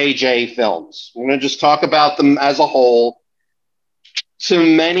 JJ films. We're going to just talk about them as a whole.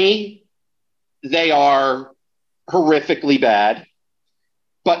 To many, they are horrifically bad,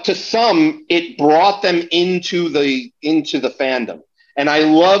 but to some, it brought them into the fandom. And I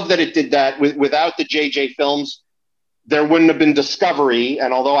love that it did that. Without the JJ films, there wouldn't have been Discovery.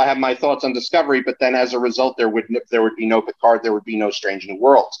 And although I have my thoughts on Discovery, but then as a result, there would be no Picard, there would be no Strange New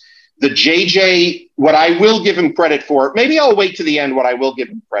Worlds. The JJ, what I will give him credit for, maybe I'll wait to the end what I will give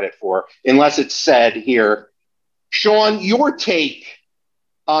him credit for, unless it's said here. Sean, your take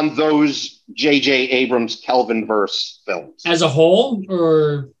on those J.J. Abrams Kelvinverse films. As a whole,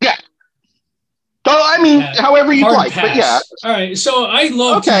 or? Yeah. So, I mean, however you'd like, pass. But yeah. All right, so I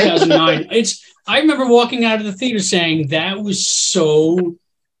love 2009. I remember walking out of the theater saying that was so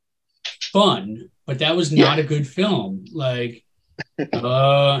fun, but that was not a good film. Like,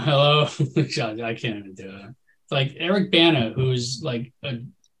 hello. I can't even do it. Like Eric Bana, who's like a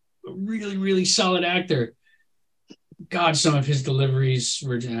really, really solid actor. God, some of his deliveries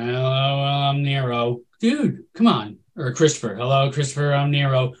were, hello, I'm Nero. Dude, come on. Or Christopher. Hello, Christopher, I'm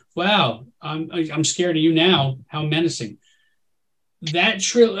Nero. Wow, I'm scared of you now. How menacing. That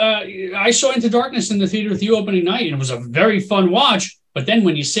I saw Into Darkness in the theater with you opening night, and it was a very fun watch. But then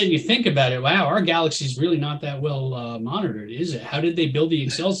when you sit and you think about it, wow, our galaxy's really not that well monitored, is it? How did they build the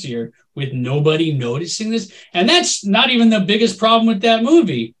Excelsior with nobody noticing this? And that's not even the biggest problem with that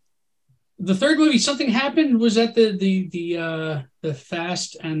movie. The third movie, something happened. Was that the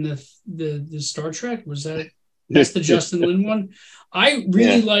Fast and the Star Trek? Was that's the Justin Lin one? I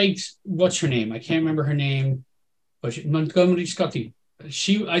really liked, what's her name? I can't remember her name, but Montgomery Scotty.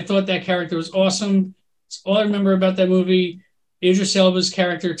 I thought that character was awesome. That's all I remember about that movie. Idris Elba's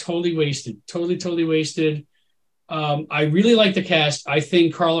character, totally wasted. Totally wasted. I really like the cast. I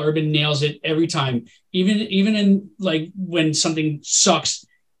think Carl Urban nails it every time. Even in like when something sucks,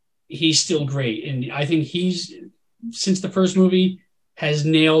 he's still great. And I think since the first movie, has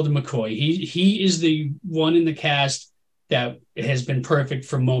nailed McCoy. He is the one in the cast that has been perfect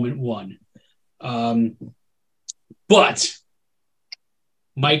from moment one. But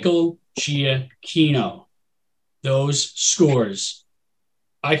Michael Giacchino, those scores.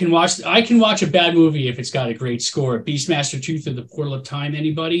 I can watch a bad movie if it's got a great score. Beastmaster 2 Through the Portal of Time,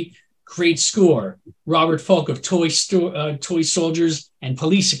 anybody? Great score. Robert Falk of Toy Soldiers and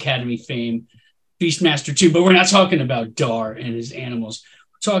Police Academy fame. Beastmaster 2, but we're not talking about Dar and his animals.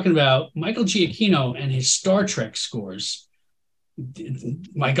 We're talking about Michael Giacchino and his Star Trek scores.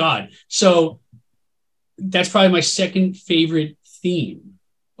 My God. So that's probably my second favorite theme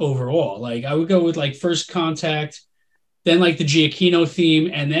overall. Like I would go with like First Contact, then like the Giacchino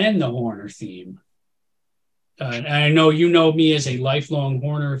theme, and then the Horner theme. And I know you know me as a lifelong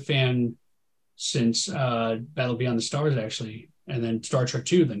Horner fan since Battle Beyond the Stars, actually, and then Star Trek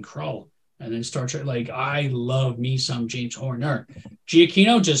 2, then Krull. And then Star Trek, like, I love me some James Horner.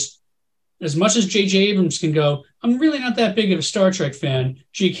 Giacchino, just as much as J.J. Abrams can go, I'm really not that big of a Star Trek fan.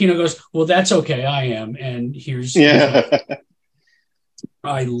 Giacchino goes, well, that's okay, I am. And here's I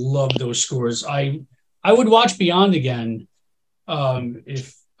love those scores. I would watch Beyond again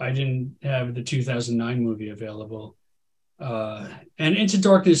if I didn't have the 2009 movie available. And Into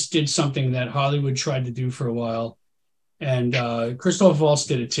Darkness did something that Hollywood tried to do for a while. And Christoph Waltz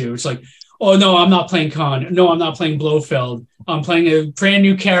did it too. It's like, oh, no, I'm not playing Khan. No, I'm not playing Blofeld. I'm playing a brand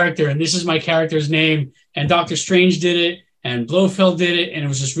new character, and this is my character's name. And Doctor Strange did it, and Blofeld did it, and it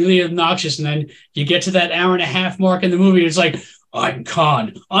was just really obnoxious. And then you get to that hour and a half mark in the movie, and it's like, I'm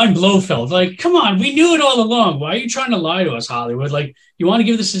Khan. I'm Blofeld. Like, come on, we knew it all along. Why are you trying to lie to us, Hollywood? Like, you want to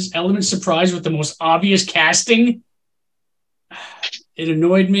give this element of surprise with the most obvious casting? It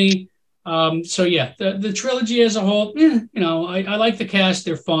annoyed me. So yeah, the trilogy as a whole, I like the cast.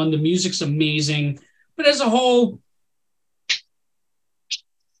 They're fun. The music's amazing, but as a whole,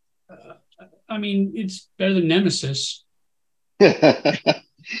 I mean, it's better than Nemesis.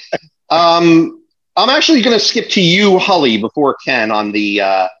 I'm actually going to skip to you, Hully, before Ken on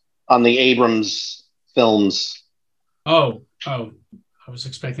the Abrams films. Oh, I was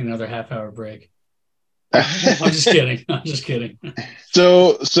expecting another half-hour break. I'm just kidding.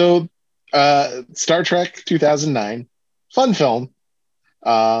 So, Star Trek 2009, fun film.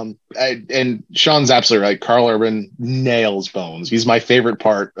 And Sean's absolutely right. Carl Urban nails Bones. He's my favorite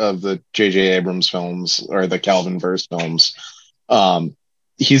part of the J.J. Abrams films or the Calvinverse films.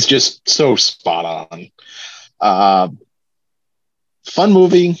 He's just so spot on. Fun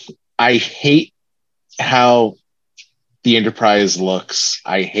movie. I hate how the Enterprise looks.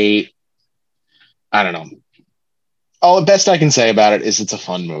 I don't know. All the best I can say about it is it's a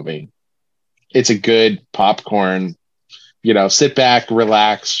fun movie. It's a good popcorn, sit back,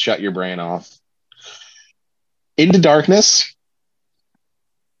 relax, shut your brain off. Into Darkness,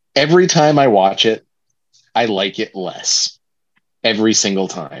 every time I watch it, I like it less. Every single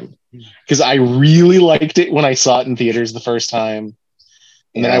time. Because I really liked it when I saw it in theaters the first time.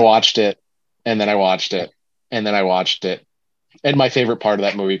 And then I watched it, and then I watched it, and then I watched it. And my favorite part of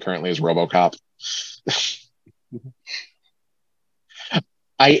that movie currently is RoboCop.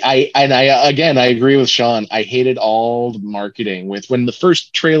 I agree with Sean. I hated all the marketing with when the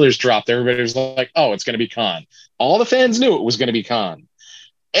first trailers dropped, everybody was like, oh, it's going to be Khan. All the fans knew it was going to be Khan.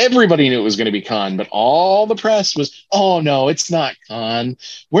 Everybody knew it was going to be Khan, but all the press was, oh, no, it's not Khan.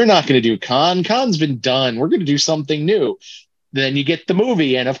 We're not going to do Khan. Khan's been done. We're going to do something new. Then you get the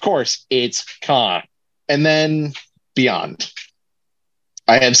movie, and of course, it's Khan. And then Beyond.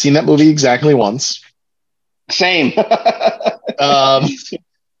 I have seen that movie exactly once. Same.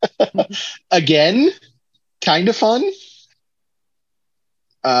 Again, kind of fun.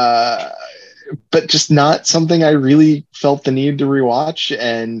 But just not something I really felt the need to rewatch.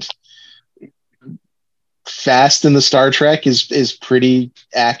 And Fast in the Star Trek is pretty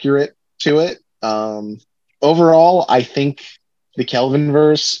accurate to it. Overall, I think the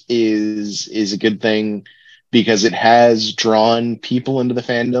Kelvinverse is a good thing because it has drawn people into the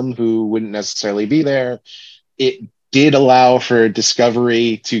fandom who wouldn't necessarily be there. It did allow for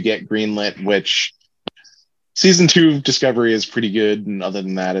Discovery to get greenlit, which season 2 of Discovery is pretty good, and other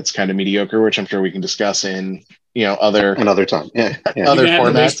than that, it's kind of mediocre, which I'm sure we can discuss in another time. Yeah. Other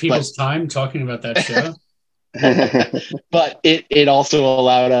formats. To waste people's time talking about that show. But it also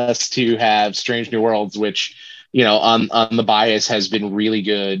allowed us to have Strange New Worlds, which on the bias has been really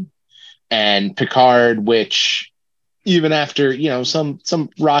good, and Picard, which even after some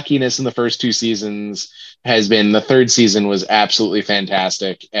rockiness in the first 2 seasons has been, the 3rd season was absolutely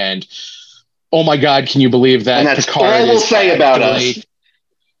fantastic. And oh my God, can you believe that? And that's Picard all we'll say about us.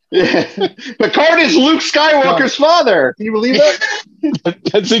 Picard is Luke Skywalker's father. Can you believe that?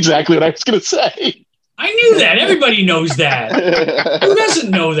 That's exactly what I was going to say. I knew that. Everybody knows that. Who doesn't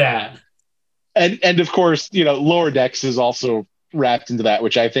know that? And of course, Lower Decks is also wrapped into that,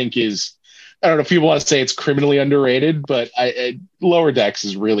 which I think is, I don't know if people want to say it's criminally underrated, but Lower Decks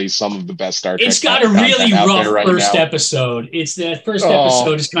is really some of the best Star Trek. It's got a really rough first episode. It's that first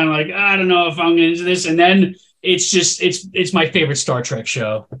episode is kind of like, I don't know if I'm going into this. And then it's just, it's my favorite Star Trek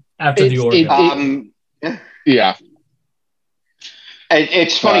show after The Orville. Yeah.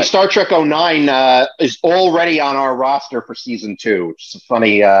 It's funny, Star Trek 09 is already on our roster for season 2, which is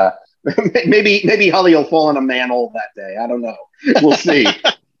funny. Maybe Hully will fall in a manhole that day. I don't know. We'll see.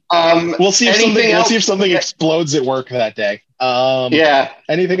 We'll see if something explodes at work that day.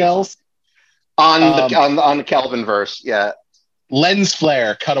 Anything else on the Kelvinverse? Yeah. Lens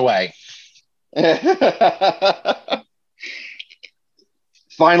flare, cut away.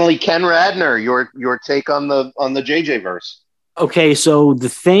 Finally, Ken Radner, your take on the JJ verse. Okay, so the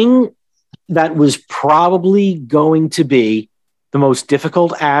thing that was probably going to be the most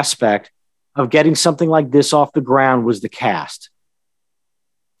difficult aspect of getting something like this off the ground was the cast.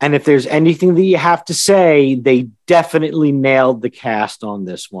 And if there's anything that you have to say, they definitely nailed the cast on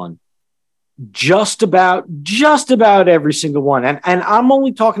this one. Just about every single one. And I'm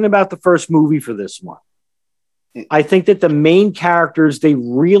only talking about the first movie for this one. I think that the main characters, they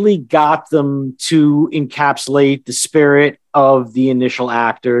really got them to encapsulate the spirit of the initial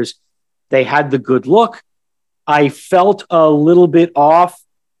actors. They had the good look. I felt a little bit off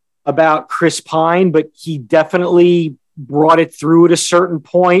about Chris Pine, but he definitely brought it through at a certain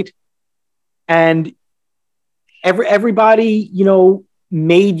point. And everybody,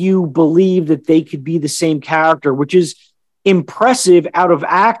 made you believe that they could be the same character, which is impressive out of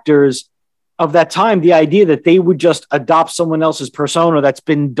actors of that time. The idea that they would just adopt someone else's persona that's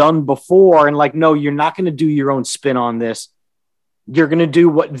been done before and no, you're not going to do your own spin on this. You're going to do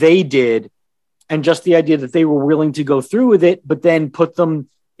what they did. and just the idea that they were willing to go through with it, but then put them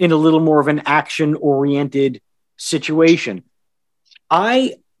in a little more of an action-oriented situation.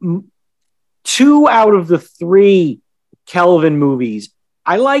 2 out of the 3 Kelvin movies,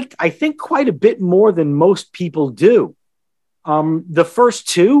 I liked, I think, quite a bit more than most people do. The first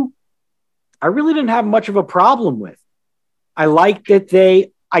 2, I really didn't have much of a problem with. I like what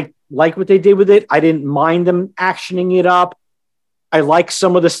they did with it. I didn't mind them actioning it up. I like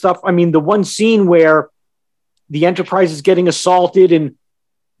some of the stuff. I mean, the one scene where the Enterprise is getting assaulted and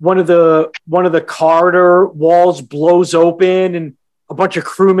one of the corridor walls blows open and a bunch of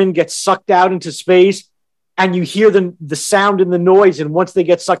crewmen get sucked out into space, and you hear the sound and the noise. And once they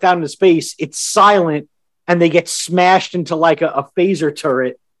get sucked out into space, it's silent and they get smashed into like a phaser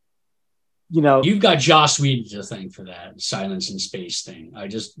turret. You know, you've got Joss Whedon to thank for that silence in space thing. I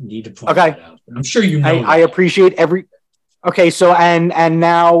just need to point that out. I'm sure you know. I appreciate every. Okay, so and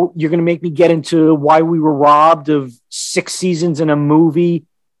now you're going to make me get into why we were robbed of 6 seasons in a movie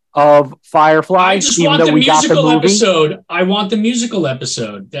of Firefly. I just want the musical episode. I want the musical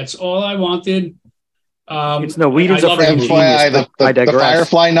episode. That's all I wanted. It's no Whedon's a freaking genius. The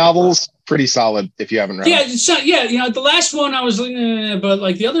Firefly novels, pretty solid if you haven't read them. Yeah, you know, the last one I was but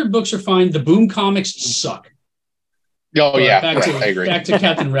like the other books are fine. The Boom comics suck. Oh, but yeah, I agree. Back to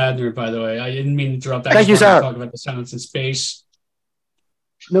Captain Radner, by the way. I didn't mean to interrupt. Thank you, sir. Talk about the silence in space.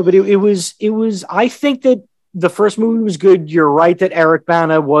 No, but it was. I think that the first movie was good. You're right that Eric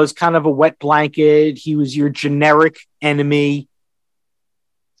Bana was kind of a wet blanket. He was your generic enemy.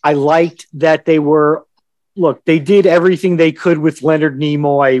 I liked that they did everything they could with Leonard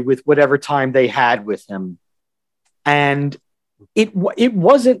Nimoy with whatever time they had with him. And it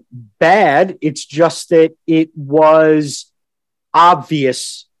wasn't bad. It's just that it was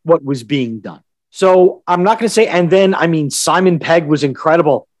obvious what was being done. So I'm not going to say, and then, I mean, Simon Pegg was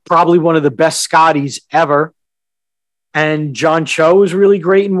incredible. Probably one of the best Scotties ever. And John Cho was really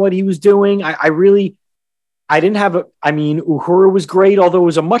great in what he was doing. Uhura was great, although it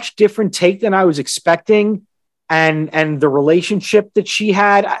was a much different take than I was expecting. And the relationship that she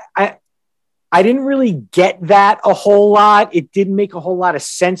had, I didn't really get that a whole lot. It didn't make a whole lot of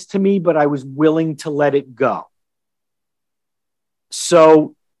sense to me, but I was willing to let it go.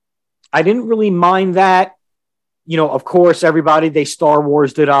 So I didn't really mind that. You know, of course, they Star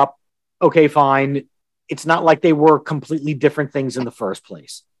Wars'd it up. Okay, fine. It's not like they were completely different things in the first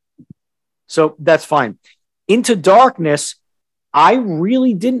place. So that's fine. Into Darkness, I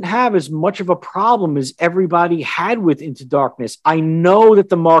really didn't have as much of a problem as everybody had with Into Darkness. I know that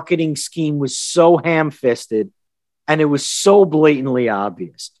the marketing scheme was so ham-fisted and it was so blatantly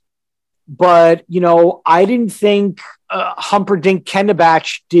obvious. But, you know, I didn't think Humperdinck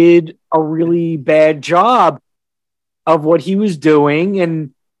Kennebatch did a really bad job of what he was doing.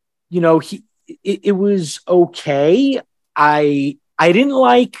 And, you know, it was okay. I didn't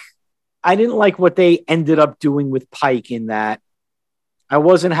like what they ended up doing with Pike in that. I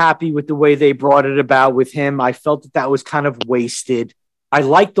wasn't happy with the way they brought it about with him. I felt that was kind of wasted. I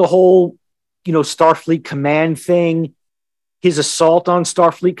liked the whole, you know, Starfleet Command thing. His assault on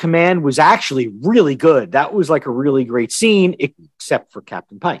Starfleet Command was actually really good. That was like a really great scene, except for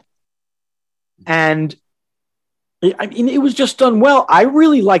Captain Pike. And I mean, it was just done well. I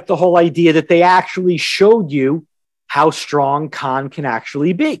really liked the whole idea that they actually showed you how strong Khan can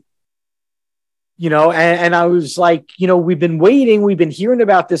actually be. You know, and I was like, you know, we've been hearing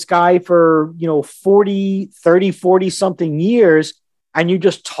about this guy for, you know, 40 something years. And you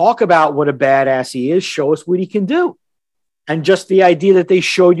just talk about what a badass he is. Show us what he can do. And just the idea that they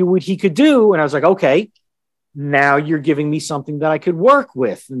showed you what he could do. And I was like, okay, now you're giving me something that I could work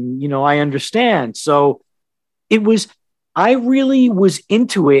with. And, you know, I understand. So I really was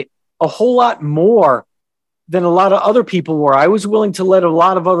into it a whole lot more than a lot of other people were. I was willing to let a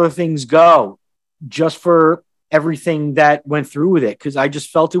lot of other things go just for everything that went through with it. Cause I just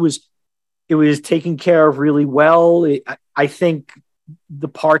felt it was taken care of really well. I think the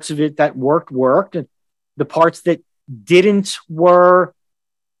parts of it that worked, and the parts that didn't were,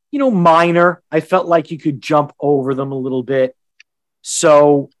 you know, minor. I felt like you could jump over them a little bit.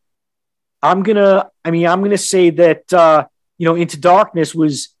 So I'm going to say that, you know, Into Darkness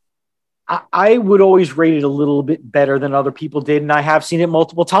was, I would always rate it a little bit better than other people did. And I have seen it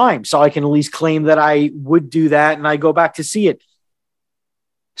multiple times. So I can at least claim that I would do that. And I go back to see it.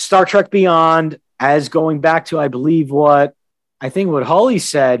 Star Trek Beyond, as going back to, I believe what Holly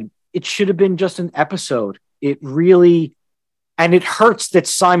said, it should have been just an episode. It really, and it hurts that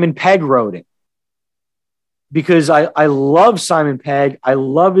Simon Pegg wrote it, because I love Simon Pegg. I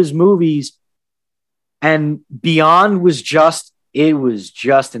love his movies. And Beyond was just it was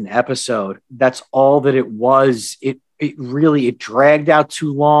just an episode. That's all that it was. It really dragged out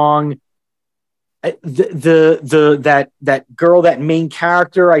too long. That girl, that main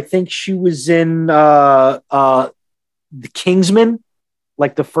character, I think she was in the Kingsman,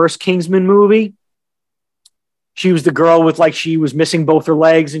 like the first Kingsman movie. She was the girl with, like, she was missing both her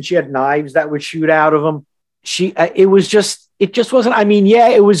legs and she had knives that would shoot out of them. It just wasn't, I mean, yeah,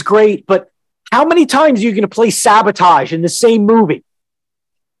 it was great, but how many times are you going to play Sabotage in the same movie?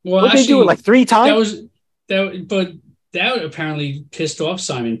 Well, what they do it like 3 times? But that apparently pissed off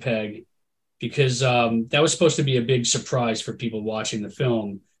Simon Pegg, because that was supposed to be a big surprise for people watching the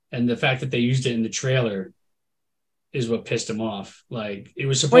film, and the fact that they used it in the trailer is what pissed him off. Like, it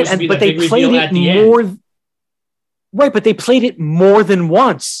was supposed to be the big reveal at the end. Right, but they played it more than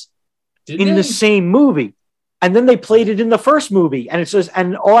once the same movie. And then they played it in the first movie. And it says,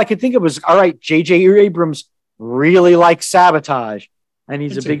 and all I could think of was, all right, J.J. Abrams really likes Sabotage. And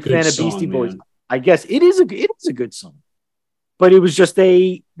he's a big fan of Beastie Boys. I guess it is a good song. But it was just,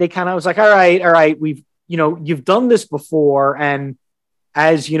 they kind of was like, all right, you've done this before. And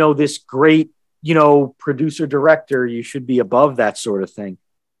as, this great, producer director, you should be above that sort of thing.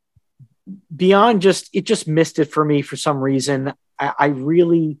 Beyond it just missed it for me for some reason.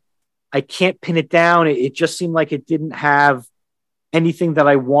 I can't pin it down. It just seemed like it didn't have anything that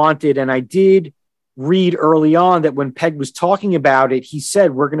I wanted. And I did read early on that when Pegg was talking about it, he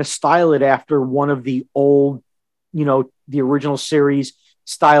said, we're going to style it after one of the old, the original series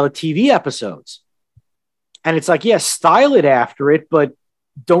style of TV episodes. And it's like, yeah, style it after it, but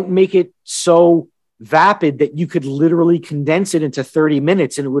don't make it so vapid that you could literally condense it into 30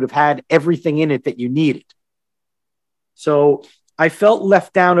 minutes and it would have had everything in it that you needed. So I felt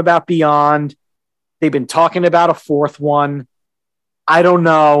left down about Beyond. They've been talking about a 4th one. I don't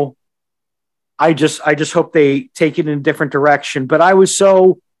know. I just hope they take it in a different direction. But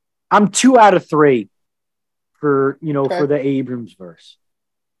I'm 2 out of 3 for the Abrams verse.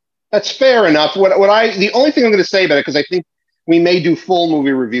 That's fair enough. The only thing I'm going to say about it, because I think we may do full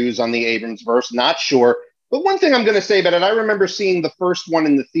movie reviews on the Abrams verse, not sure. But one thing I'm going to say about it, I remember seeing the first one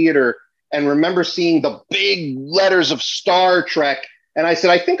in the theater and remember seeing the big letters of Star Trek. And I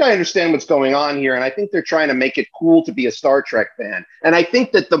said, I think I understand what's going on here. And I think they're trying to make it cool to be a Star Trek fan. And I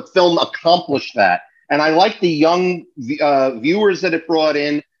think that the film accomplished that. And I like the young viewers that it brought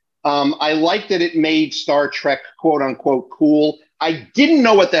in. I liked that it made Star Trek, quote unquote, cool. I didn't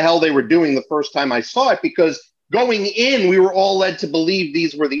know what the hell they were doing the first time I saw it, because going in, we were all led to believe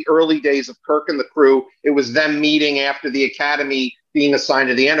these were the early days of Kirk and the crew. It was them meeting after the Academy being assigned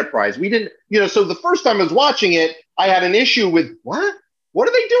to the Enterprise. We didn't, so the first time I was watching it, I had an issue with, what? What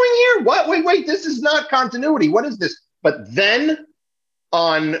are they doing here? What? Wait, this is not continuity. What is this? But then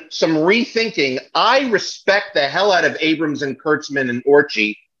on some rethinking, I respect the hell out of Abrams and Kurtzman and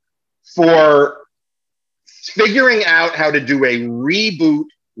Orci for figuring out how to do a reboot,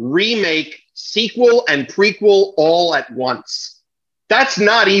 remake, sequel, and prequel all at once. That's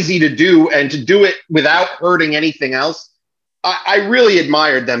not easy to do, and to do it without hurting anything else. I really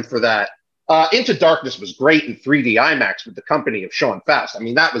admired them for that. Into Darkness was great in 3D IMAX with the company of Sean Faust. I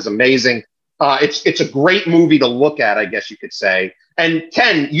mean, that was amazing. It's a great movie to look at, I guess you could say. And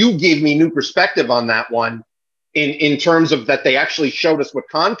Ken, you gave me new perspective on that one in terms of that they actually showed us what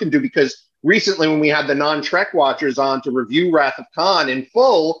Khan can do, because recently when we had the non-Trek watchers on to review Wrath of Khan in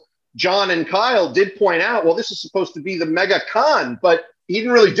full, John and Kyle did point out, well, this is supposed to be the mega Khan, but he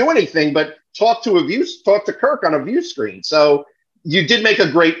didn't really do anything but talk to Kirk on a view screen. So you did make a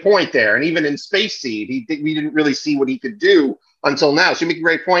great point there. And even in Space Seed, we didn't really see what he could do until now. So you make a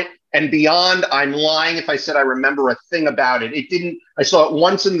great point. And Beyond, I'm lying if I said I remember a thing about it. I saw it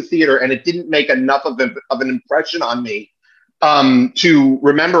once in the theater and it didn't make enough of an impression on me to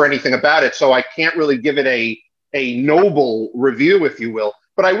remember anything about it. So I can't really give it a noble review, if you will.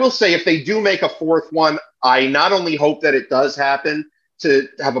 But I will say, if they do make a 4th one, I not only hope that it does happen, to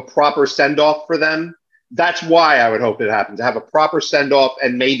have a proper send-off for them. That's why I would hope it happens, to have a proper send-off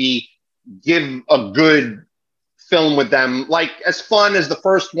and maybe give a good film with them, like as fun as the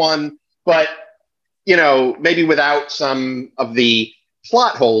first one, but, maybe without some of the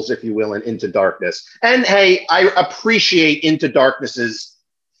plot holes, if you will, in Into Darkness. And hey, I appreciate Into Darkness's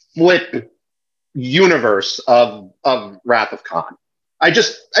flip universe of Wrath of Khan. I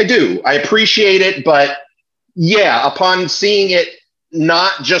do. I appreciate it, but yeah, upon seeing it,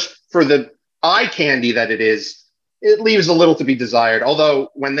 not just for the eye candy that it is, it leaves a little to be desired. Although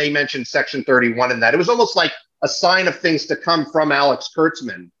when they mentioned Section 31 in that, it was almost like a sign of things to come from Alex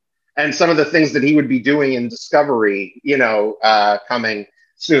Kurtzman and some of the things that he would be doing in Discovery, coming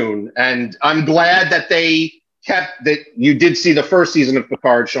soon. And I'm glad that they kept that. You did see the first season of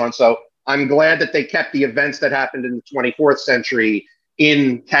Picard, Sean. So I'm glad that they kept the events that happened in the 24th century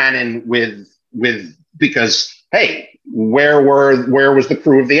in canon with because hey, where was the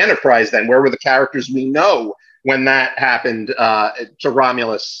crew of the Enterprise then? Where were the characters we know when that happened to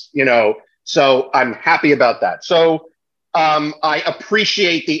Romulus? You know, so I'm happy about that. So I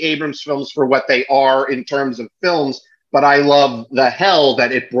appreciate the Abrams films for what they are in terms of films, but I love the hell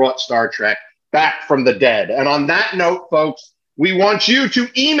that it brought Star Trek back from the dead. And on that note, folks, we want you to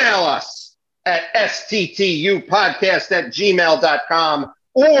email us at sttupodcast@gmail.com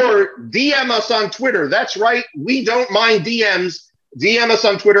or DM us on Twitter. That's right. We don't mind DMs. DM us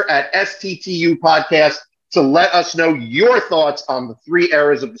on Twitter at sttupodcast to let us know your thoughts on the three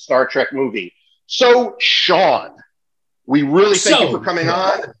eras of the Star Trek movie. So, Sean, we really thank you for coming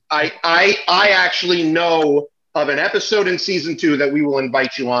on. I actually know of an episode in season 2 that we will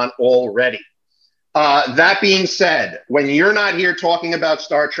invite you on already. That being said, when you're not here talking about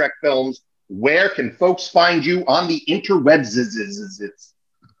Star Trek films, where can folks find you on the interwebs?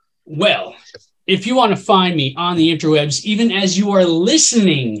 Well, if you want to find me on the interwebs, even as you are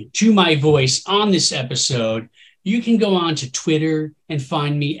listening to my voice on this episode, you can go on to Twitter and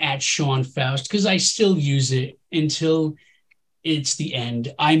find me at Sean Faust, because I still use it until it's the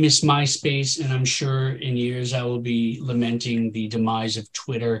end. I miss MySpace, and I'm sure in years I will be lamenting the demise of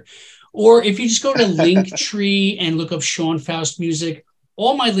Twitter. Or if you just go to Linktree and look up Sean Faust music,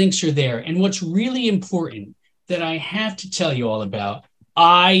 all my links are there. And what's really important that I have to tell you all about,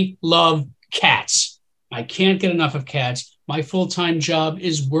 I love cats. I can't get enough of cats. My full-time job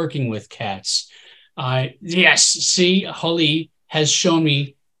is working with cats. Yes, see, Holly has shown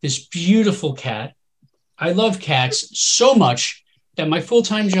me this beautiful cat. I love cats so much that my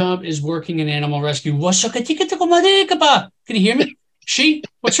full-time job is working in animal rescue. Can you hear me?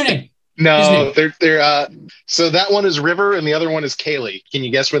 What's her name? No, they're so that one is River and the other one is Kaylee. Can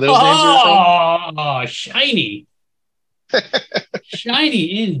you guess where those names are from? Oh, shiny.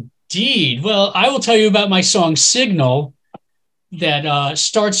 Shiny indeed. Well, I will tell you about my song Signal that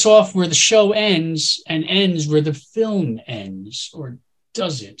starts off where the show ends and ends where the film ends, or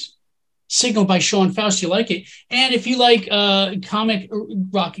does it? Signal by Sean Faust. You like it? And if you like comic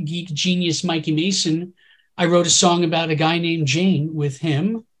rock geek genius Mikey Mason, I wrote a song about a guy named Jane with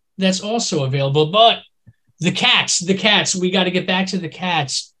him. That's also available. But the cats, we got to get back to the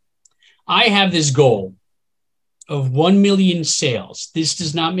cats. I have this goal of 1 million sales. This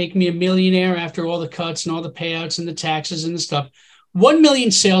does not make me a millionaire after all the cuts and all the payouts and the taxes and the stuff. 1 million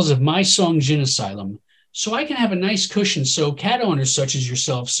sales of my song Gin Asylum, so I can have a nice cushion so cat owners such as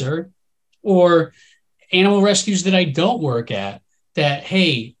yourself, sir, or animal rescues that I don't work at, that,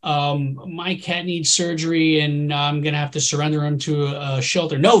 hey, my cat needs surgery and I'm going to have to surrender him to a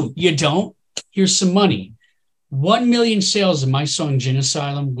shelter. No, you don't. Here's some money. 1 million sales of my song Gin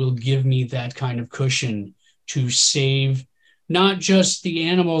Asylum will give me that kind of cushion to save not just the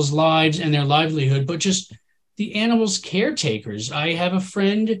animals' lives and their livelihood, but just the animals' caretakers. I have a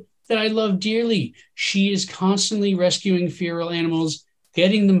friend that I love dearly. She is constantly rescuing feral animals,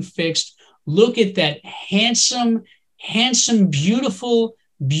 getting them fixed. Look at that handsome, beautiful,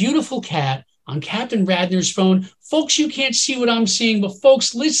 beautiful cat on Captain Radner's phone. Folks, you can't see what I'm seeing, but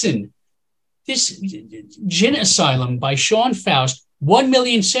folks, listen. This Gin Asylum by Sean Faust, 1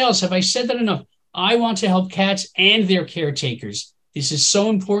 million sales. Have I said that enough? I want to help cats and their caretakers. This is so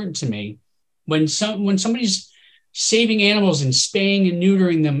important to me. When somebody's saving animals and spaying and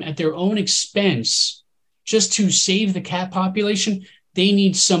neutering them at their own expense just to save the cat population, they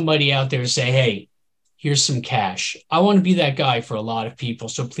need somebody out there to say, hey, here's some cash. I want to be that guy for a lot of people.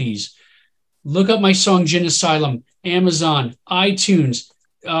 So please look up my song, Gin Asylum, Amazon, iTunes,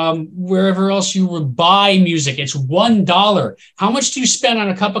 wherever else you would buy music. It's $1. How much do you spend on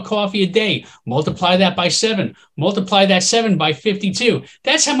a cup of coffee a day? Multiply that by 7. Multiply that 7 by 52.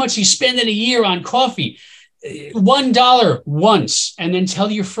 That's how much you spend in a year on coffee. $1 once, and then tell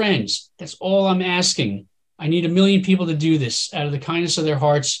your friends. That's all I'm asking. I need 1 million people to do this out of the kindness of their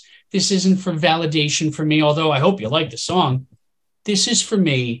hearts. This isn't for validation for me, although I hope you like the song. This is for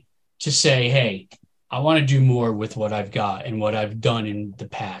me to say, hey, I want to do more with what I've got and what I've done in the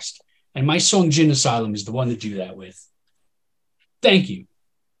past. And my song Gin Asylum is the one to do that with. Thank you.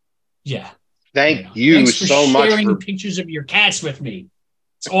 Yeah. Thank you so much for sharing pictures of your cats with me.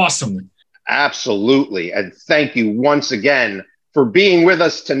 It's awesome. Absolutely. And thank you once again for being with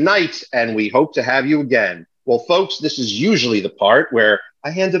us tonight. And we hope to have you again. Well, folks, this is usually the part where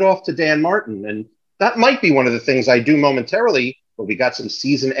I hand it off to Dan Martin. And that might be one of the things I do momentarily, but we got some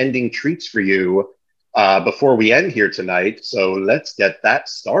season-ending treats for you before we end here tonight. So let's get that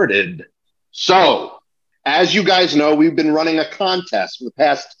started. So As you guys know, we've been running a contest for the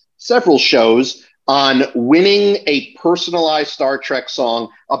past several shows on winning a personalized Star Trek song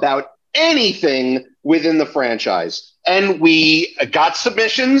about anything within the franchise. And we got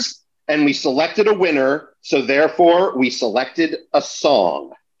submissions and we selected a winner. So therefore, we selected a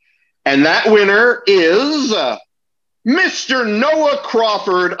song. And that winner is Mr. Noah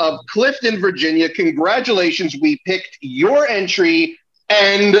Crawford of Clifton, Virginia. Congratulations. We picked your entry.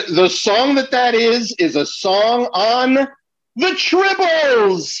 And the song that is a song on the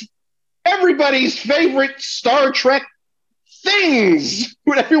Tribbles, everybody's favorite Star Trek things,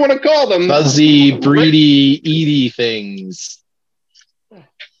 whatever you want to call them. Fuzzy, breedy, eaty things.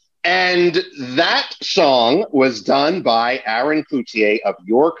 And that song was done by Aaron Cloutier of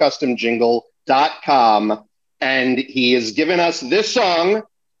YourCustomJingle.com. And he has given us this song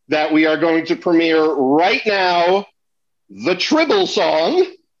that we are going to premiere right now, the Tribble song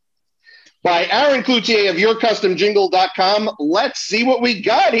by Aaron Cloutier of YourCustomJingle.com. Let's see what we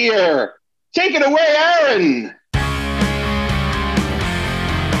got here. Take it away, Aaron.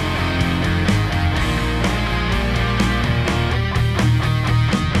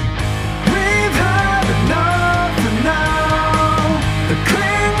 We've had enough and now the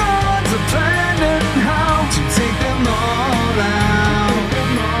Klingons are planning how to take them all out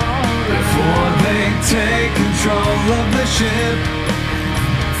before they take control of the ship.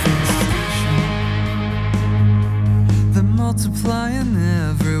 They're multiplying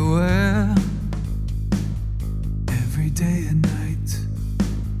everywhere, every day and night.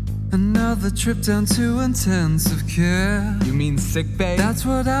 Another trip down to intensive care. You mean sick bay? That's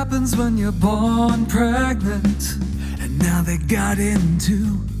what happens when you're born pregnant. And now they got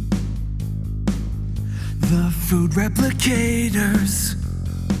into the food replicators.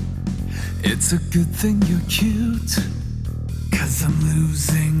 It's a good thing you're cute, 'cause I'm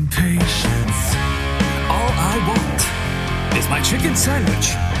losing patience. All I want is my chicken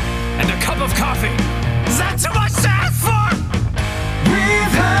sandwich and a cup of coffee. Is that too much to ask for?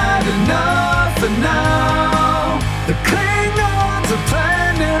 We've had enough and now the Klingons are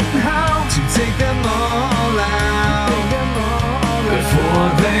planning how to take them all out before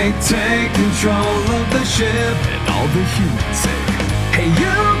they take control of the ship. And all the humans say, Hey,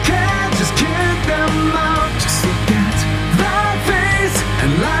 you can't just kick them out. Just look at that face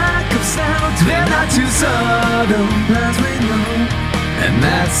and lack of sound. They're not too subtle, as we know. And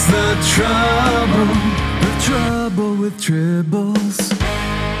that's the trouble with tribbles.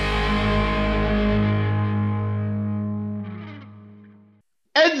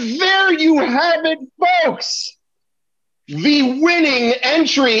 And there you have it, folks. The winning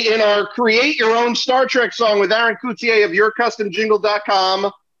entry in our Create Your Own Star Trek song with Aaron Cloutier of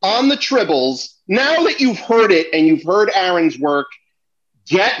YourCustomJingle.com on the Tribbles. Now that you've heard it and you've heard Aaron's work,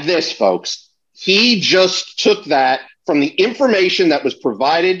 get this, folks. He just took that from the information that was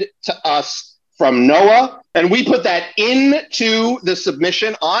provided to us from Noah, and we put that into the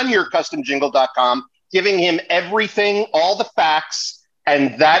submission on YourCustomJingle.com, giving him everything, all the facts.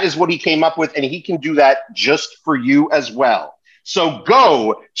 And that is what he came up with, and he can do that just for you as well. So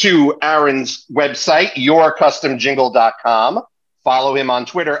go to Aaron's website, YourCustomJingle.com. Follow him on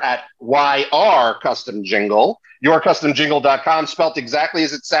Twitter at YRCustomJingle, YourCustomJingle.com, spelt exactly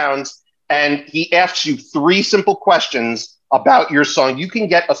as it sounds. And he asks you 3 simple questions about your song. You can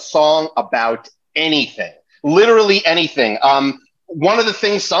get a song about anything, literally anything. One of the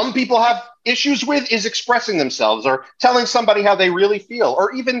things some people have issues with is expressing themselves or telling somebody how they really feel,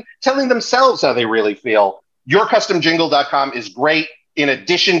 or even telling themselves how they really feel. YourCustomJingle.com is great. In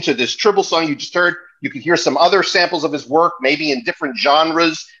addition to this Tribble song you just heard, you could hear some other samples of his work, maybe in different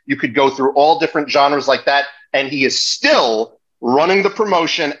genres. You could go through all different genres like that. And he is still running the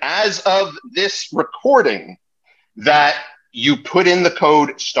promotion as of this recording that you put in the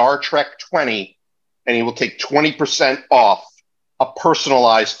code Star Trek 20 and he will take 20% off a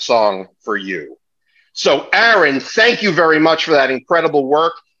personalized song for you. So Aaron, thank you very much for that incredible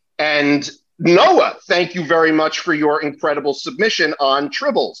work. And Noah, thank you very much for your incredible submission on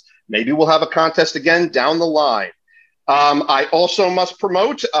Tribbles. Maybe we'll have a contest again down the line. I also must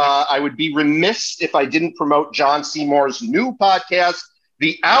promote, I would be remiss if I didn't promote John Seymour's new podcast,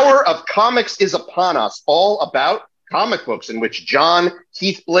 The Hour of Comics is Upon Us, all about comic books, in which John,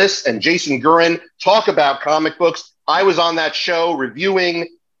 Keith Bliss, and Jason Gurin talk about comic books. I was on that show reviewing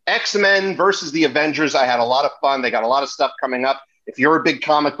X-Men versus the Avengers. I had a lot of fun. They got a lot of stuff coming up. If you're a big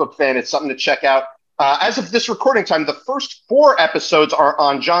comic book fan, it's something to check out. As of this recording time, the first 4 episodes are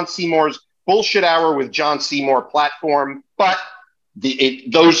on John Seymour's Bullshit Hour with John Seymour platform, but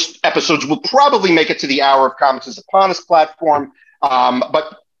those episodes will probably make it to the Hour of Comics is Upon Us platform.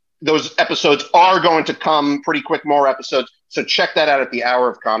 But those episodes are going to come pretty quick, more episodes. So check that out at the Hour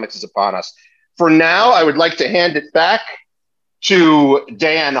of Comics is upon us. For now, I would like to hand it back to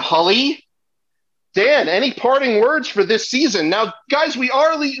Dan Hulley. Dan, any parting words for this season? Now, guys, we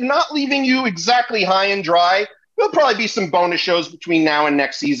are not leaving you exactly high and dry. There'll probably be some bonus shows between now and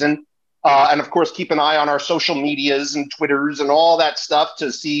next season. And of course, keep an eye on our social medias and Twitters and all that stuff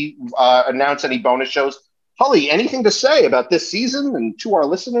to see, announce any bonus shows. Holly, anything to say about this season and to our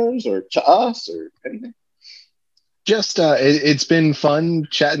listeners or to us or anything? Just it's been fun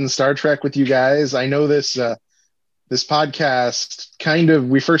chatting Star Trek with you guys. I know this podcast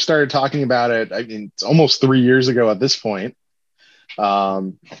we first started talking about it. I mean, it's almost 3 years ago at this point.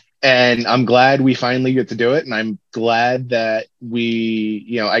 And I'm glad we finally get to do it. And I'm glad that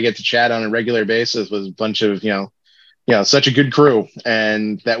I get to chat on a regular basis with a bunch of, such a good crew,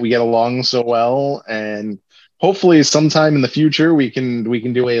 and that we get along so well. And hopefully sometime in the future, we can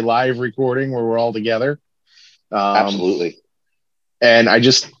do a live recording where we're all together. Absolutely. And I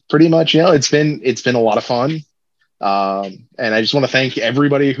just pretty much, it's been a lot of fun. And I just want to thank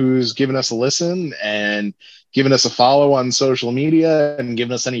everybody who's given us a listen and given us a follow on social media and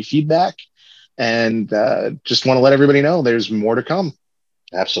given us any feedback. And just want to let everybody know there's more to come.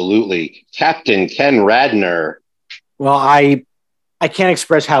 Absolutely. Captain Ken Radner. Well, I can't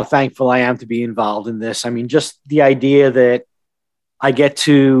express how thankful I am to be involved in this. I mean, just the idea that I get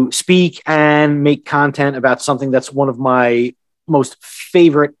to speak and make content about something that's one of my most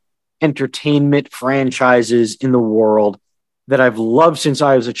favorite entertainment franchises in the world, that I've loved since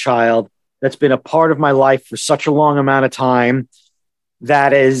I was a child, that's been a part of my life for such a long amount of time,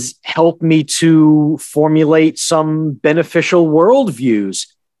 that has helped me to formulate some beneficial worldviews.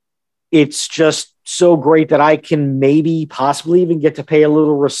 It's just so great that I can maybe possibly even get to pay a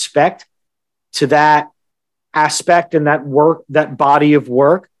little respect to that aspect, and that work, that body of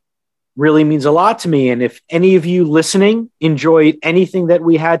work really means a lot to me. And if any of you listening enjoyed anything that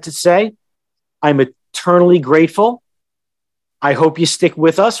we had to say, I'm eternally grateful. I hope you stick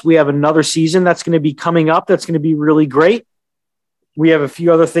with us. We have another season that's going to be coming up that's going to be really great. We have a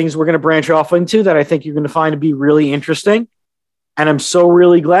few other things we're going to branch off into that I think you're going to find to be really interesting. And I'm so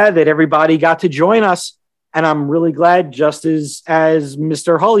really glad that everybody got to join us. And I'm really glad, just as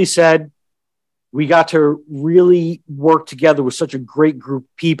Mr. Hulley said, we got to really work together with such a great group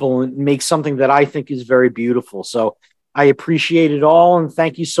of people and make something that I think is very beautiful. So I appreciate it all, and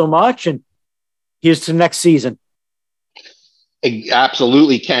thank you so much. And here's to next season.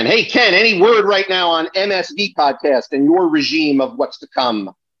 Absolutely, Ken. Hey, Ken, any word right now on MSV podcast and your regime of what's to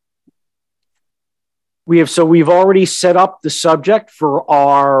come? We've already set up the subject for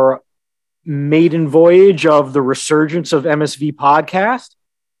our maiden voyage of the resurgence of MSV podcast.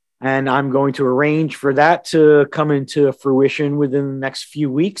 And I'm going to arrange for that to come into fruition within the next few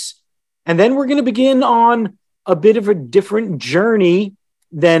weeks. And then we're going to begin on a bit of a different journey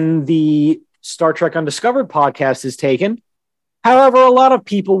than the Star Trek Undiscovered podcast has taken. However, a lot of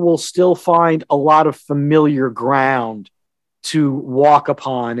people will still find a lot of familiar ground to walk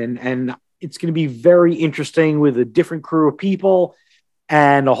upon. And it's going to be very interesting with a different crew of people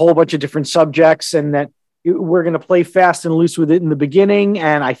and a whole bunch of different subjects, and that we're going to play fast and loose with it in the beginning,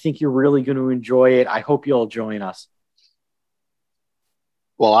 and I think you're really going to enjoy it. I hope you'll join us.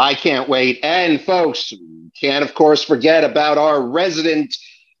 Well, I can't wait. And folks, can't, of course, forget about our resident,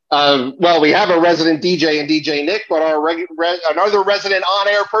 we have a resident DJ in DJ Nick, but our another resident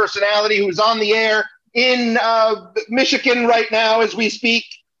on-air personality who's on the air in Michigan right now as we speak.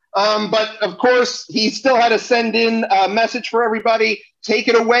 But, of course, he still had to send in a message for everybody. Take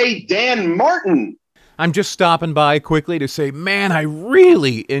it away, Dan Martin. I'm just stopping by quickly to say, man, I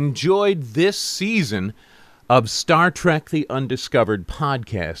really enjoyed this season of Star Trek The Undiscovered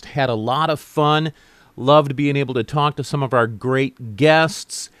podcast. Had a lot of fun. Loved being able to talk to some of our great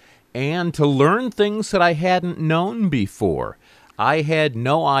guests and to learn things that I hadn't known before. I had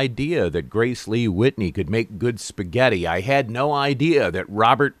no idea that Grace Lee Whitney could make good spaghetti. I had no idea that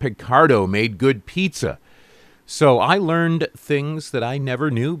Robert Picardo made good pizza. So I learned things that I never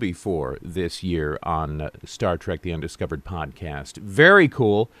knew before this year on Star Trek The Undiscovered podcast. Very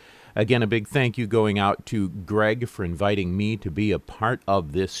cool. Again, a big thank you going out to Greg for inviting me to be a part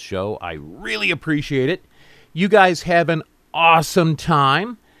of this show. I really appreciate it. You guys have an awesome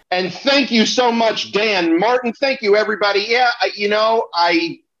time. And thank you so much, Dan Martin. Thank you, everybody. Yeah,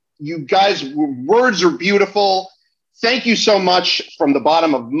 you guys, words are beautiful. Thank you so much from the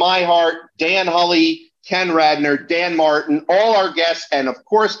bottom of my heart, Dan Hulley, Ken Radner, Dan Martin, all our guests. And of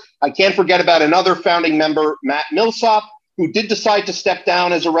course, I can't forget about another founding member, Matt Millsop, who did decide to step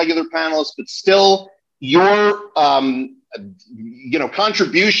down as a regular panelist, but still your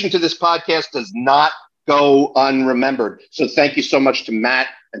contribution to this podcast does not go unremembered. So thank you so much to Matt,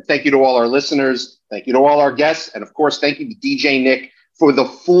 and thank you to all our listeners. Thank you to all our guests. And of course, thank you to DJ Nick for the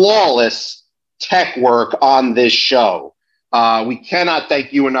flawless tech work on this show. We cannot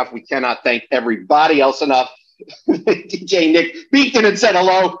thank you enough. We cannot thank everybody else enough. DJ Nick beat in and said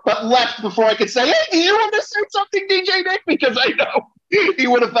hello, but left before I could say, hey, do you want to say something, DJ Nick? Because I know he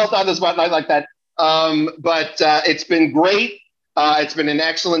would have felt on the spot, and I like that. But it's been great. It's been an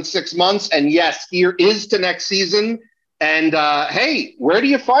excellent 6 months. And yes, here is to next season. And hey, where do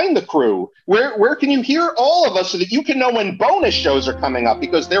you find the crew? Where can you hear all of us so that you can know when bonus shows are coming up?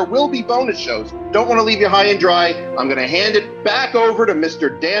 Because there will be bonus shows. Don't want to leave you high and dry. I'm going to hand it back over to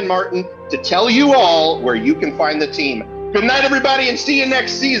Mr. Dan Martin to tell you all where you can find the team. Good night, everybody, and see you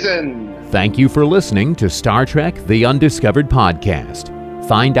next season. Thank you for listening to Star Trek The Undiscovered Podcast.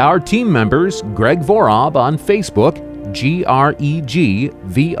 Find our team members, Greg Vorob, on Facebook, GregVorob,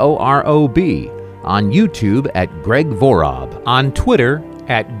 on YouTube at Greg Vorob, on Twitter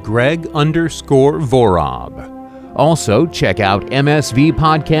at Greg_Vorob. Also, check out MSV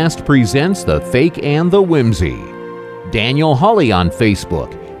Podcast Presents The Fake and the Whimsy. Daniel Hulley on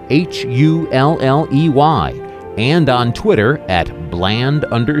Facebook, HULLEY, and on Twitter at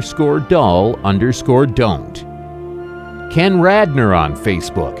bland_dull_don't. Ken Radner on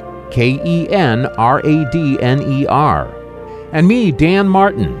Facebook, KENRADNER. And me, Dan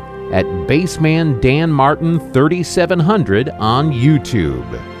Martin, at Baseman Dan Martin 3700 on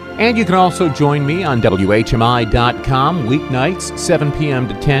YouTube. And you can also join me on WHMI.com weeknights 7 p.m.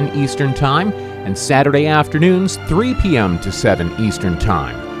 to 10 Eastern Time and Saturday afternoons 3 p.m. to 7 Eastern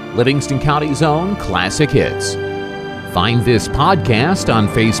Time. Livingston County's own classic hits. Find this podcast on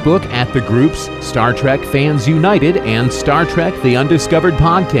Facebook at the groups Star Trek Fans United and Star Trek The Undiscovered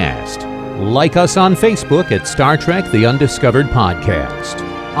Podcast. Like us on Facebook at Star Trek The Undiscovered Podcast.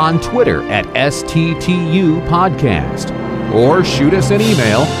 On Twitter at STTU Podcast, or shoot us an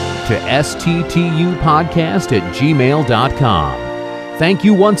email to sttupodcast@gmail.com. Thank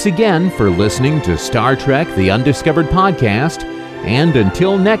you once again for listening to Star Trek The Undiscovered Podcast, and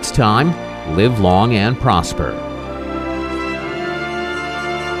until next time, live long and prosper.